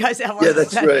effects you guys have on Yeah,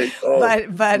 that's set, right. Oh,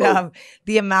 but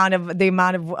the amount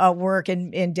of work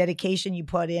and dedication you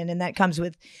put in, and that comes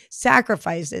with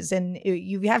sacrifices, and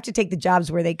you have to take the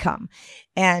jobs where they come.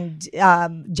 And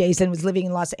Jason was living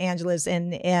in Los Angeles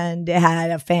and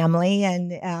had a family,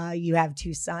 and you have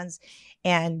 2 sons,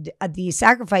 and the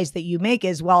sacrifice that you make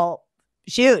is, well,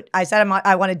 shoot, I said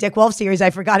I want a Dick Wolf series. I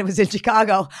forgot it was in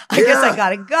Chicago. I guess I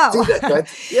gotta go.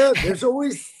 See, there's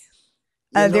always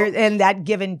and that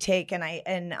give and take,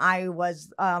 and I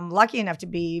was lucky enough to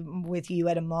be with you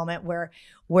at a moment where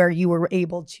you were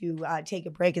able to take a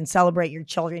break and celebrate your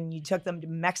children. You took them to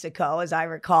Mexico, as I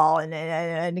recall,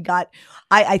 and got.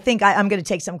 I think I'm going to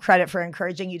take some credit for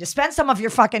encouraging you to spend some of your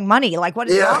fucking money. Like, what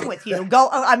is wrong with you? Go.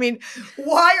 I mean,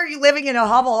 why are you living in a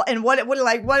hovel? And what?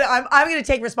 I'm going to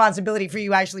take responsibility for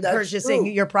you actually purchasing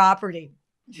your property.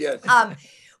 Yes.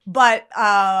 But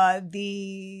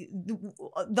the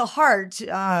heart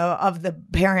of the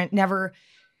parent never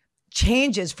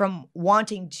changes from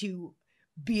wanting to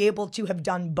be able to have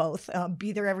done both,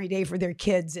 be there every day for their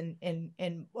kids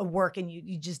and work, and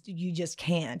you just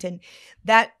can't. And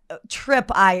that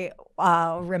trip, I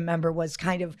remember, was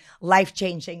kind of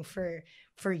life-changing for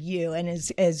you, and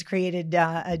has created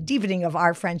a deepening of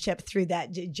our friendship through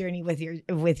that journey with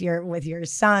your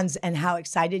sons, and how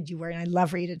excited you were. And I'd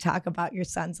love for you to talk about your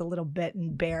sons a little bit,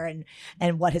 and Bear,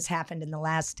 and what has happened in the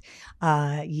last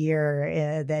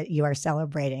year that you are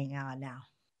celebrating now.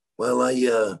 Well,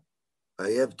 I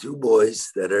have 2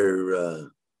 boys that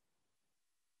are.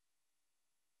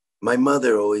 My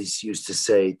mother always used to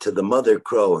say, to the mother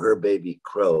crow, her baby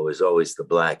crow is always the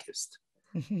blackest.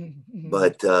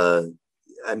 But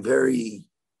I'm very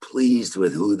pleased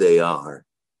with who they are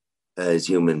as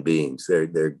human beings. They're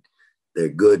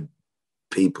good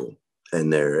people,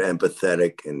 and they're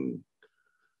empathetic and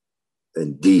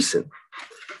decent,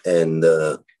 and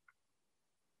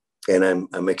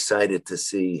I'm excited to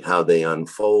see how they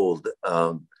unfold.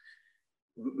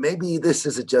 Maybe this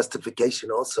is a justification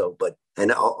also, but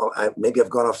maybe I've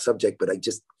gone off subject, but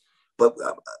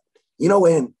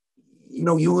Ann,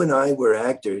 you and I were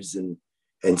actors, and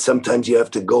sometimes you have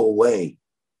to go away.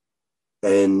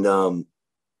 And the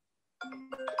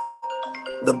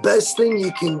best thing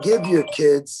you can give your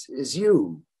kids is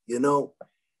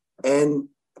and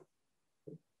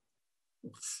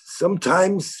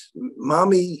sometimes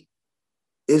mommy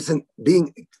isn't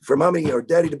being, for mommy or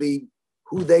daddy to be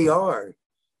who they are,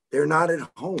 they're not at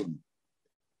home,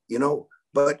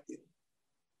 but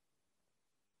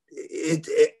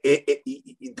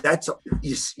that's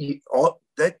all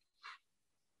that.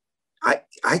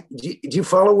 Do you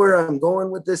follow where I'm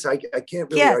going with this? I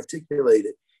can't really articulate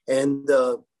it. And,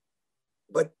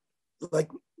 but like,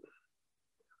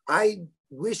 I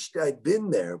wished I'd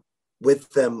been there with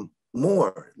them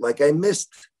more. Like, I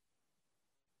missed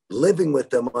living with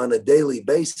them on a daily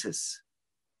basis.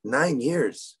 9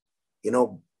 years,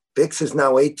 Bix is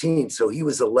now 18. So he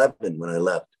was 11 when I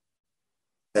left.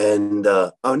 And,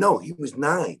 oh no, he was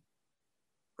 9,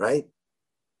 right?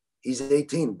 He's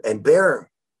 18. And Bear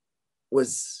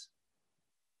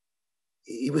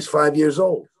he was 5 years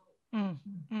old,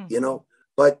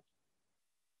 but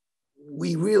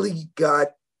we really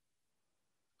got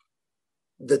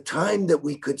the time that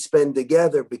we could spend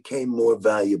together became more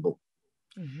valuable.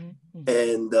 And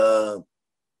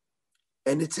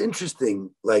it's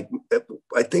interesting, like,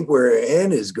 I think where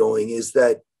Ann is going is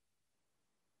that,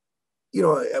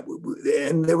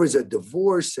 and there was a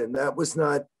divorce, and that was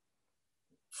not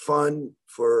fun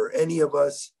for any of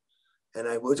us. And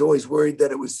I was always worried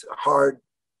that it was hard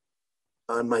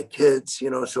on my kids,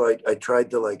 so I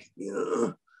tried to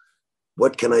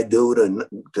what can I do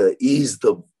to ease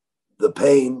the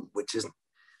pain, which is,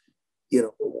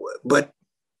 but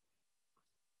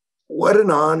what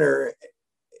an honor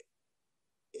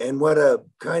and what a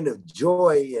kind of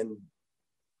joy.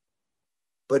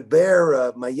 But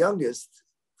Bear, my youngest,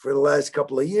 for the last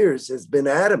couple of years has been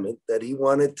adamant that he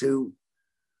wanted to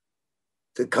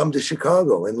come to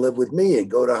Chicago and live with me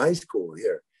and go to high school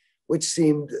here, which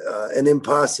seemed an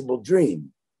impossible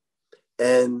dream.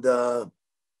 And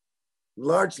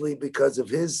largely because of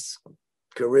his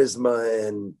charisma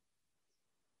and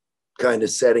kind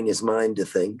of setting his mind to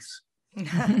things.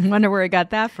 Wonder where he got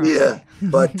that from. Yeah,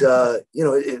 but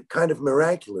it kind of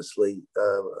miraculously,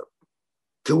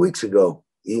 2 weeks ago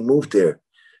he moved here.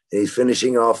 He's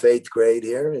finishing off 8th grade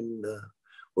here, and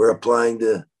we're applying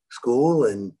to school,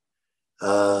 and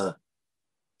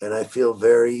I feel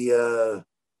very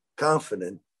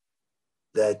confident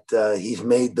that he's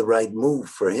made the right move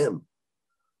for him,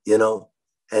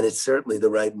 and it's certainly the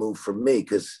right move for me,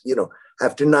 because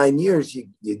after 9 years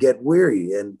you get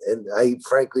weary, and I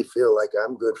frankly feel like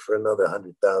I'm good for another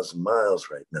 100,000 miles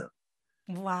right now.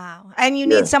 Wow. And you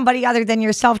need somebody other than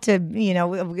yourself to,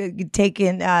 take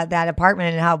in that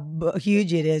apartment and how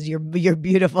huge it is, your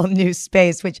beautiful new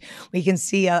space, which we can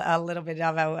see a little bit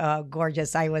of how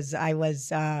gorgeous. I was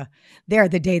there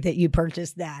the day that you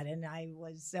purchased that, and I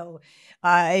was so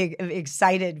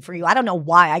excited for you. I don't know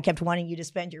why I kept wanting you to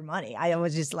spend your money. I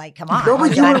was just like, come on. No,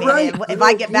 but you were right. If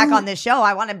I get back on this show,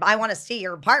 I want to see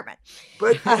your apartment.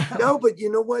 But no, but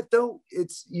you know what though?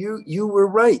 It's you were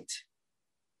right.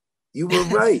 You were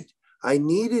right. I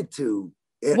needed to.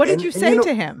 What did you say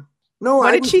to him? No,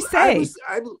 what did she say?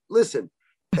 Listen,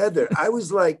 Heather, I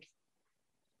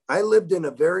lived in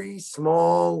a very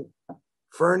small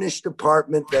furnished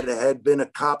apartment that had been a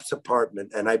cop's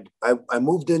apartment. And I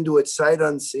moved into it sight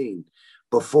unseen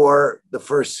before the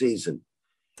first season.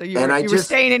 So you were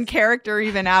staying in character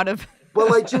even out of.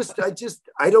 Well,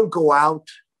 I don't go out.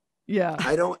 Yeah.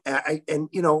 And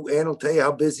Ann will tell you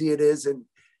how busy it is. And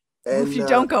if you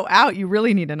don't go out, you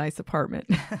really need a nice apartment.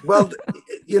 Well,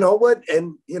 you know what?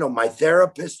 And, my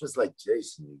therapist was like,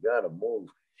 Jason, you got to move,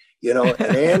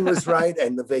 and Ann was right.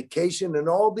 And the vacation and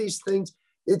all these things,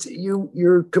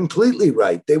 you're completely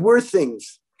right. They were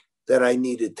things that I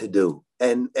needed to do.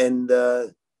 And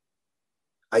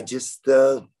I just,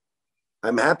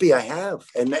 I'm happy I have.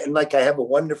 And like, I have a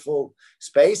wonderful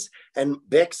space. And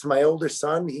Bix, my older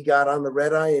son, he got on the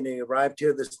red eye and he arrived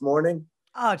here this morning.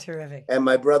 Oh, terrific. And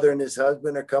my brother and his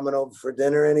husband are coming over for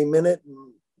dinner any minute. And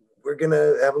we're going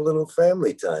to have a little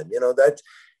family time,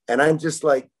 and I'm just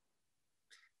like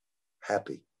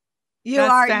happy.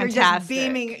 You're just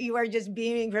beaming. You are just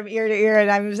beaming from ear to ear.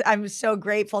 And I'm so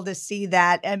grateful to see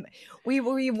that. And we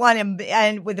want to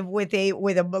end with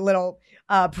a little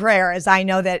prayer, as I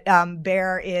know that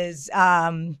Bear is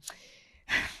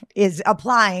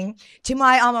applying to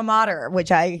my alma mater,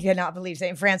 which I cannot believe,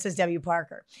 St. Francis W.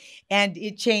 Parker, and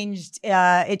it changed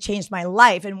my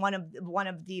life. And one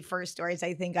of the first stories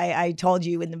I think I told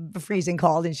you in the freezing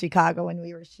cold in Chicago when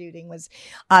we were shooting was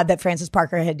that Francis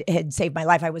Parker had saved my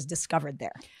life. I was discovered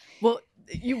there. Well,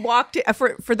 you walked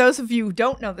for those of you who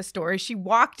don't know the story. She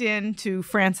walked into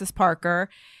Francis Parker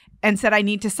and said, "I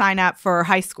need to sign up for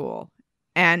high school,"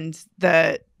 and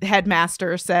the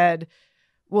headmaster said,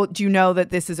 "Well, do you know that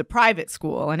this is a private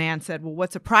school?" And Anne said, "Well,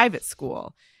 what's a private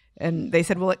school?" And they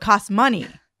said, "Well, it costs money."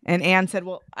 And Anne said,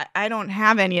 "Well, I don't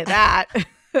have any of that."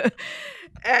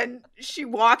 And she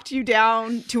walked you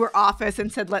down to her office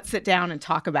and said, "Let's sit down and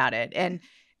talk about it." And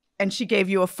she gave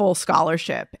you a full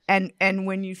scholarship. And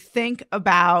when you think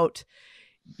about,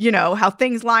 how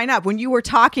things line up, when you were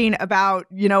talking about,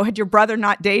 had your brother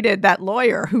not dated that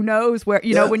lawyer, who knows where,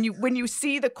 when you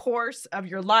see the course of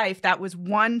your life, that was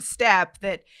one step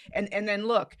that, and then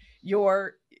look,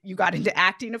 you got into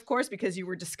acting, of course, because you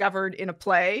were discovered in a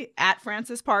play at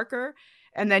Francis Parker.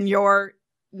 And then your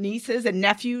nieces and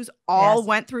nephews all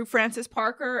went through Francis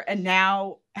Parker and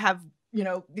now have,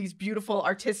 these beautiful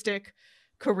artistic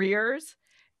careers.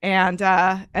 And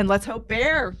let's hope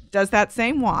Bear does that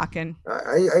same walk. And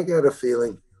I got a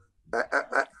feeling.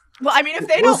 Well, I mean, if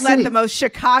they don't let the most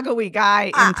Chicago-y guy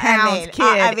in town's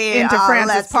kid into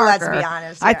Francis Parker, let's be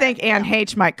honest, I think Anne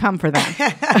H. might come for them.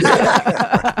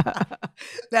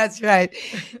 That's right.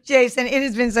 Jason, it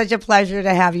has been such a pleasure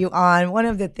to have you on. One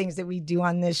of the things that we do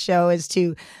on this show is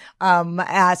to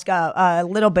ask a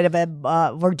little bit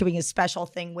of we're doing a special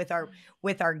thing with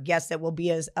our guests that will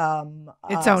be its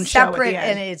own separate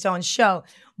and its own show.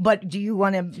 But do you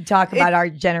want to talk about our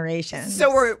generation?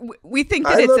 So we think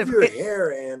that I love your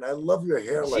hair, Anne. I love your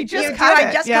hair. I just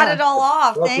cut it all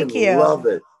off. Thank you. Love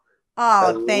it.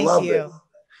 Oh, thank you. It.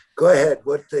 Go ahead.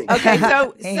 What thing? Okay,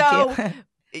 so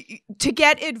to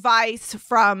get advice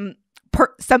from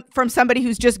somebody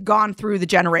who's just gone through the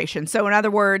generation. So in other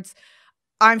words,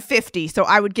 I'm 50, so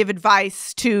I would give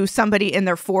advice to somebody in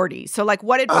their 40s. So like,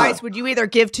 what advice would you either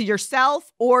give to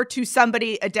yourself or to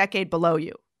somebody a decade below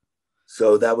you?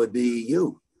 So that would be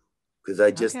you, because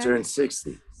I just turned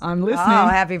 60. I'm listening. Oh,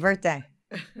 happy birthday.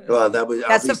 Well,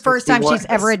 That's the first time she's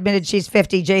ever admitted she's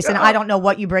 50, Jason. I don't know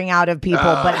what you bring out of people,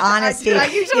 but honesty,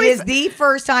 it is the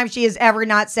first time she has ever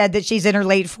not said that she's in her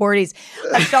late 40s.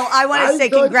 So I want to say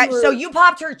congrats. So you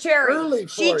popped her cherry.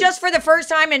 She just for the first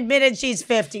time admitted she's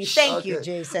 50. Thank you,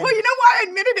 Jason. Well, you know why I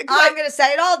admitted it? I'm going to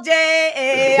say it all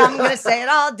day. I'm going to say it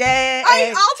all day. I'll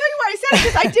tell you why I said it,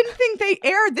 because I didn't think they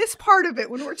aired this part of it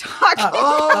when we're talking.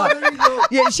 There you go.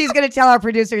 Yeah, she's going to tell our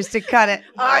producers to cut it.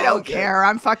 I don't care.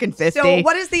 I'm fucking 50. So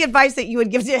what is the advice that you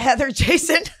would give to Heather,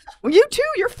 Jason? Well, you too.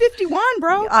 You're 51,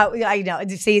 bro. I know.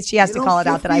 See, she has to call it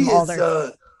out that I'm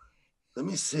older. Let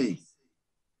me see.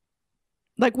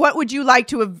 Like, what would you like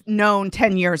to have known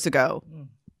 10 years ago?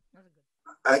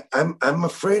 I'm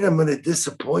afraid I'm going to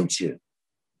disappoint you.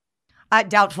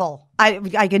 Doubtful.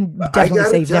 I can definitely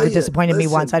say you've never disappointed me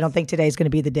once. I don't think today's going to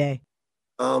be the day.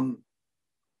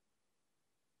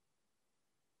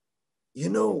 You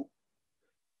know,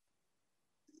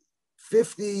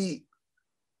 50,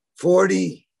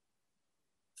 40,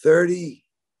 30,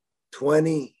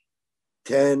 20,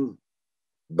 10,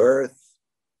 birth,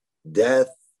 death.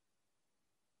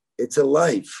 It's a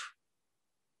life.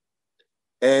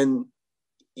 And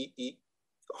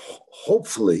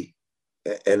hopefully,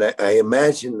 and I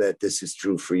imagine that this is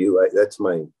true for you. That's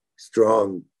my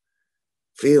strong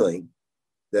feeling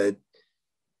that,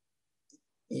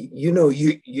 you know,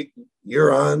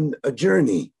 you're on a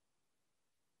journey.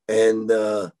 And,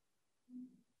 you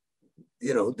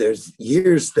know, there's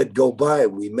years that go by.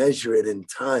 We measure it in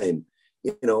time,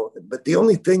 you know, but the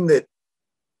only thing that,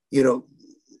 you know,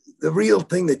 the real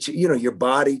thing that, you know, your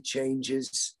body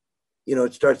changes, you know,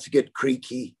 it starts to get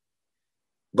creaky,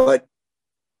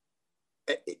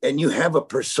 and you have a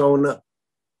persona,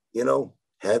 you know,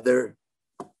 Heather,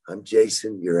 I'm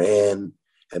Jason, you're Ann,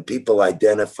 and people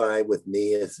identify with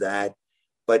me as that.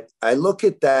 But I look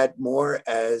at that more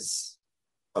as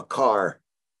a car.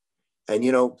 And,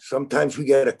 you know, sometimes we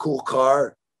get a cool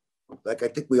car. Like, I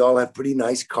think we all have pretty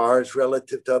nice cars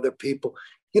relative to other people,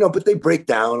 you know, but they break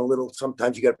down a little.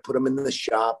 Sometimes you got to put them in the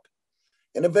shop,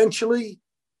 and eventually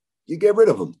you get rid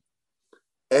of them.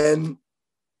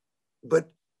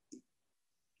 But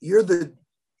you're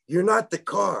not the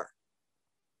car.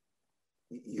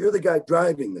 You're the guy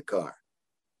driving the car.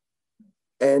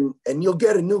 And you'll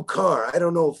get a new car. I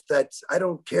don't know if I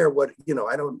don't care what, you know,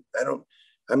 I'm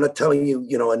not telling you,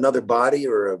 you know, another body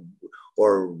or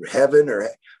heaven, or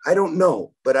I don't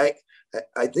know. But I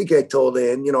think I told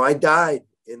Ann, you know, I died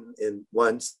in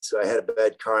once. So I had a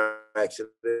bad car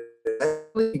accident.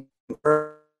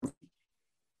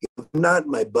 Not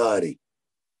my body.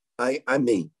 I'm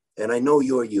me, and I know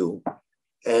you're you.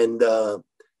 And,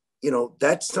 you know,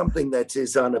 that's something that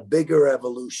is on a bigger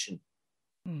evolution.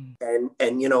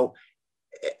 And, you know,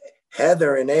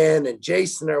 Heather and Ann and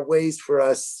Jason are ways for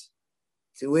us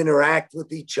to interact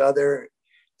with each other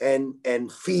and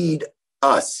feed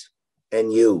us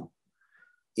and you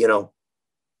know.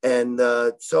 And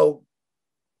so,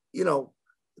 you know,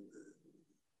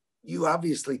 you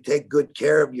obviously take good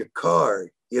care of your car.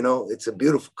 You know, it's a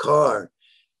beautiful car.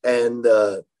 And,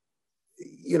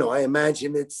 you know, I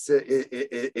imagine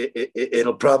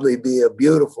it'll probably be a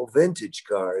beautiful vintage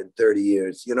car in 30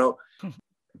 years, you know.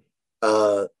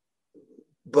 But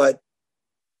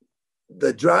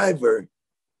the driver,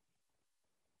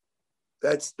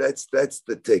 that's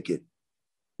the ticket.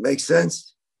 Makes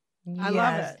sense? I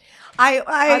love it.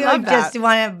 I just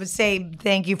want to say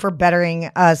thank you for bettering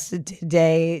us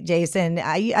today, Jason.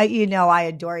 You know I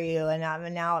adore you, and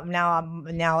now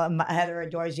Heather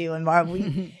adores you, and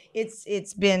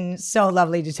it's been so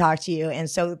lovely to talk to you, and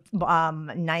so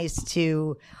nice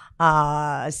to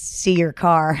see your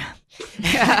car.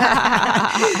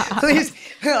 Please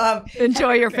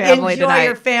enjoy your family tonight. Enjoy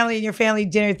your family and your family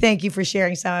dinner. Thank you for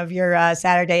sharing some of your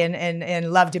Saturday,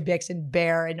 and love to Bix and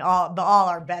Bear and all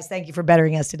our best. Thank you for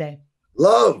bettering us today.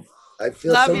 Love. I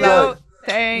feel love so you. good.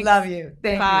 Thanks. Love you.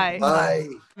 Thank Bye. you. Bye.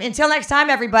 Until next time,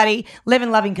 everybody, live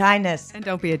in loving kindness. And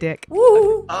don't be a dick.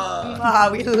 Woo! We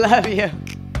love you.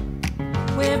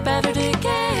 We're better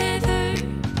together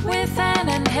with Ann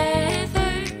and Heather.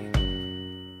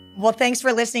 Well, thanks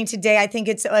for listening today. I think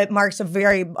it marks a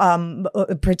very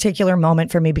particular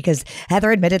moment for me because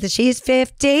Heather admitted that she's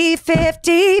 50.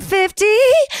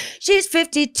 She's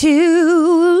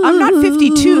 52. I'm not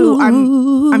 52.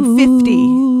 I'm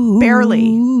 50.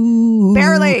 Barely.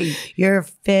 You're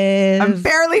 50. I'm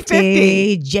barely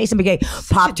 50. Jason Beghe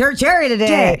popped her cherry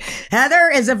today.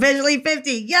 Heather is officially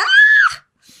 50. Yeah.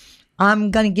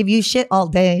 I'm going to give you shit all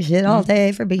day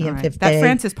for being 50. That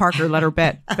Frances Parker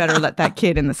better let that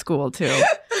kid in the school too.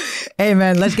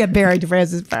 Amen. Let's get married to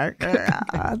Frances Parker.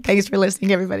 Thanks for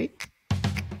listening, everybody.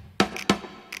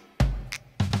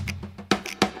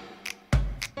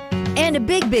 And a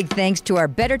big thanks to our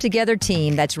Better Together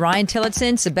team. That's Ryan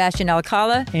Tillotson, Sebastian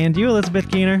Alcala. And you, Elizabeth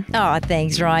Keener. Aw,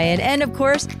 thanks, Ryan. And, of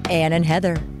course, Ann and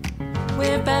Heather.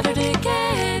 We're better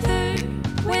together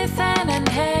with Ann and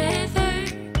Heather.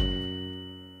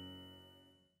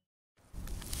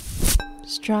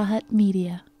 Straw Hut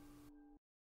Media.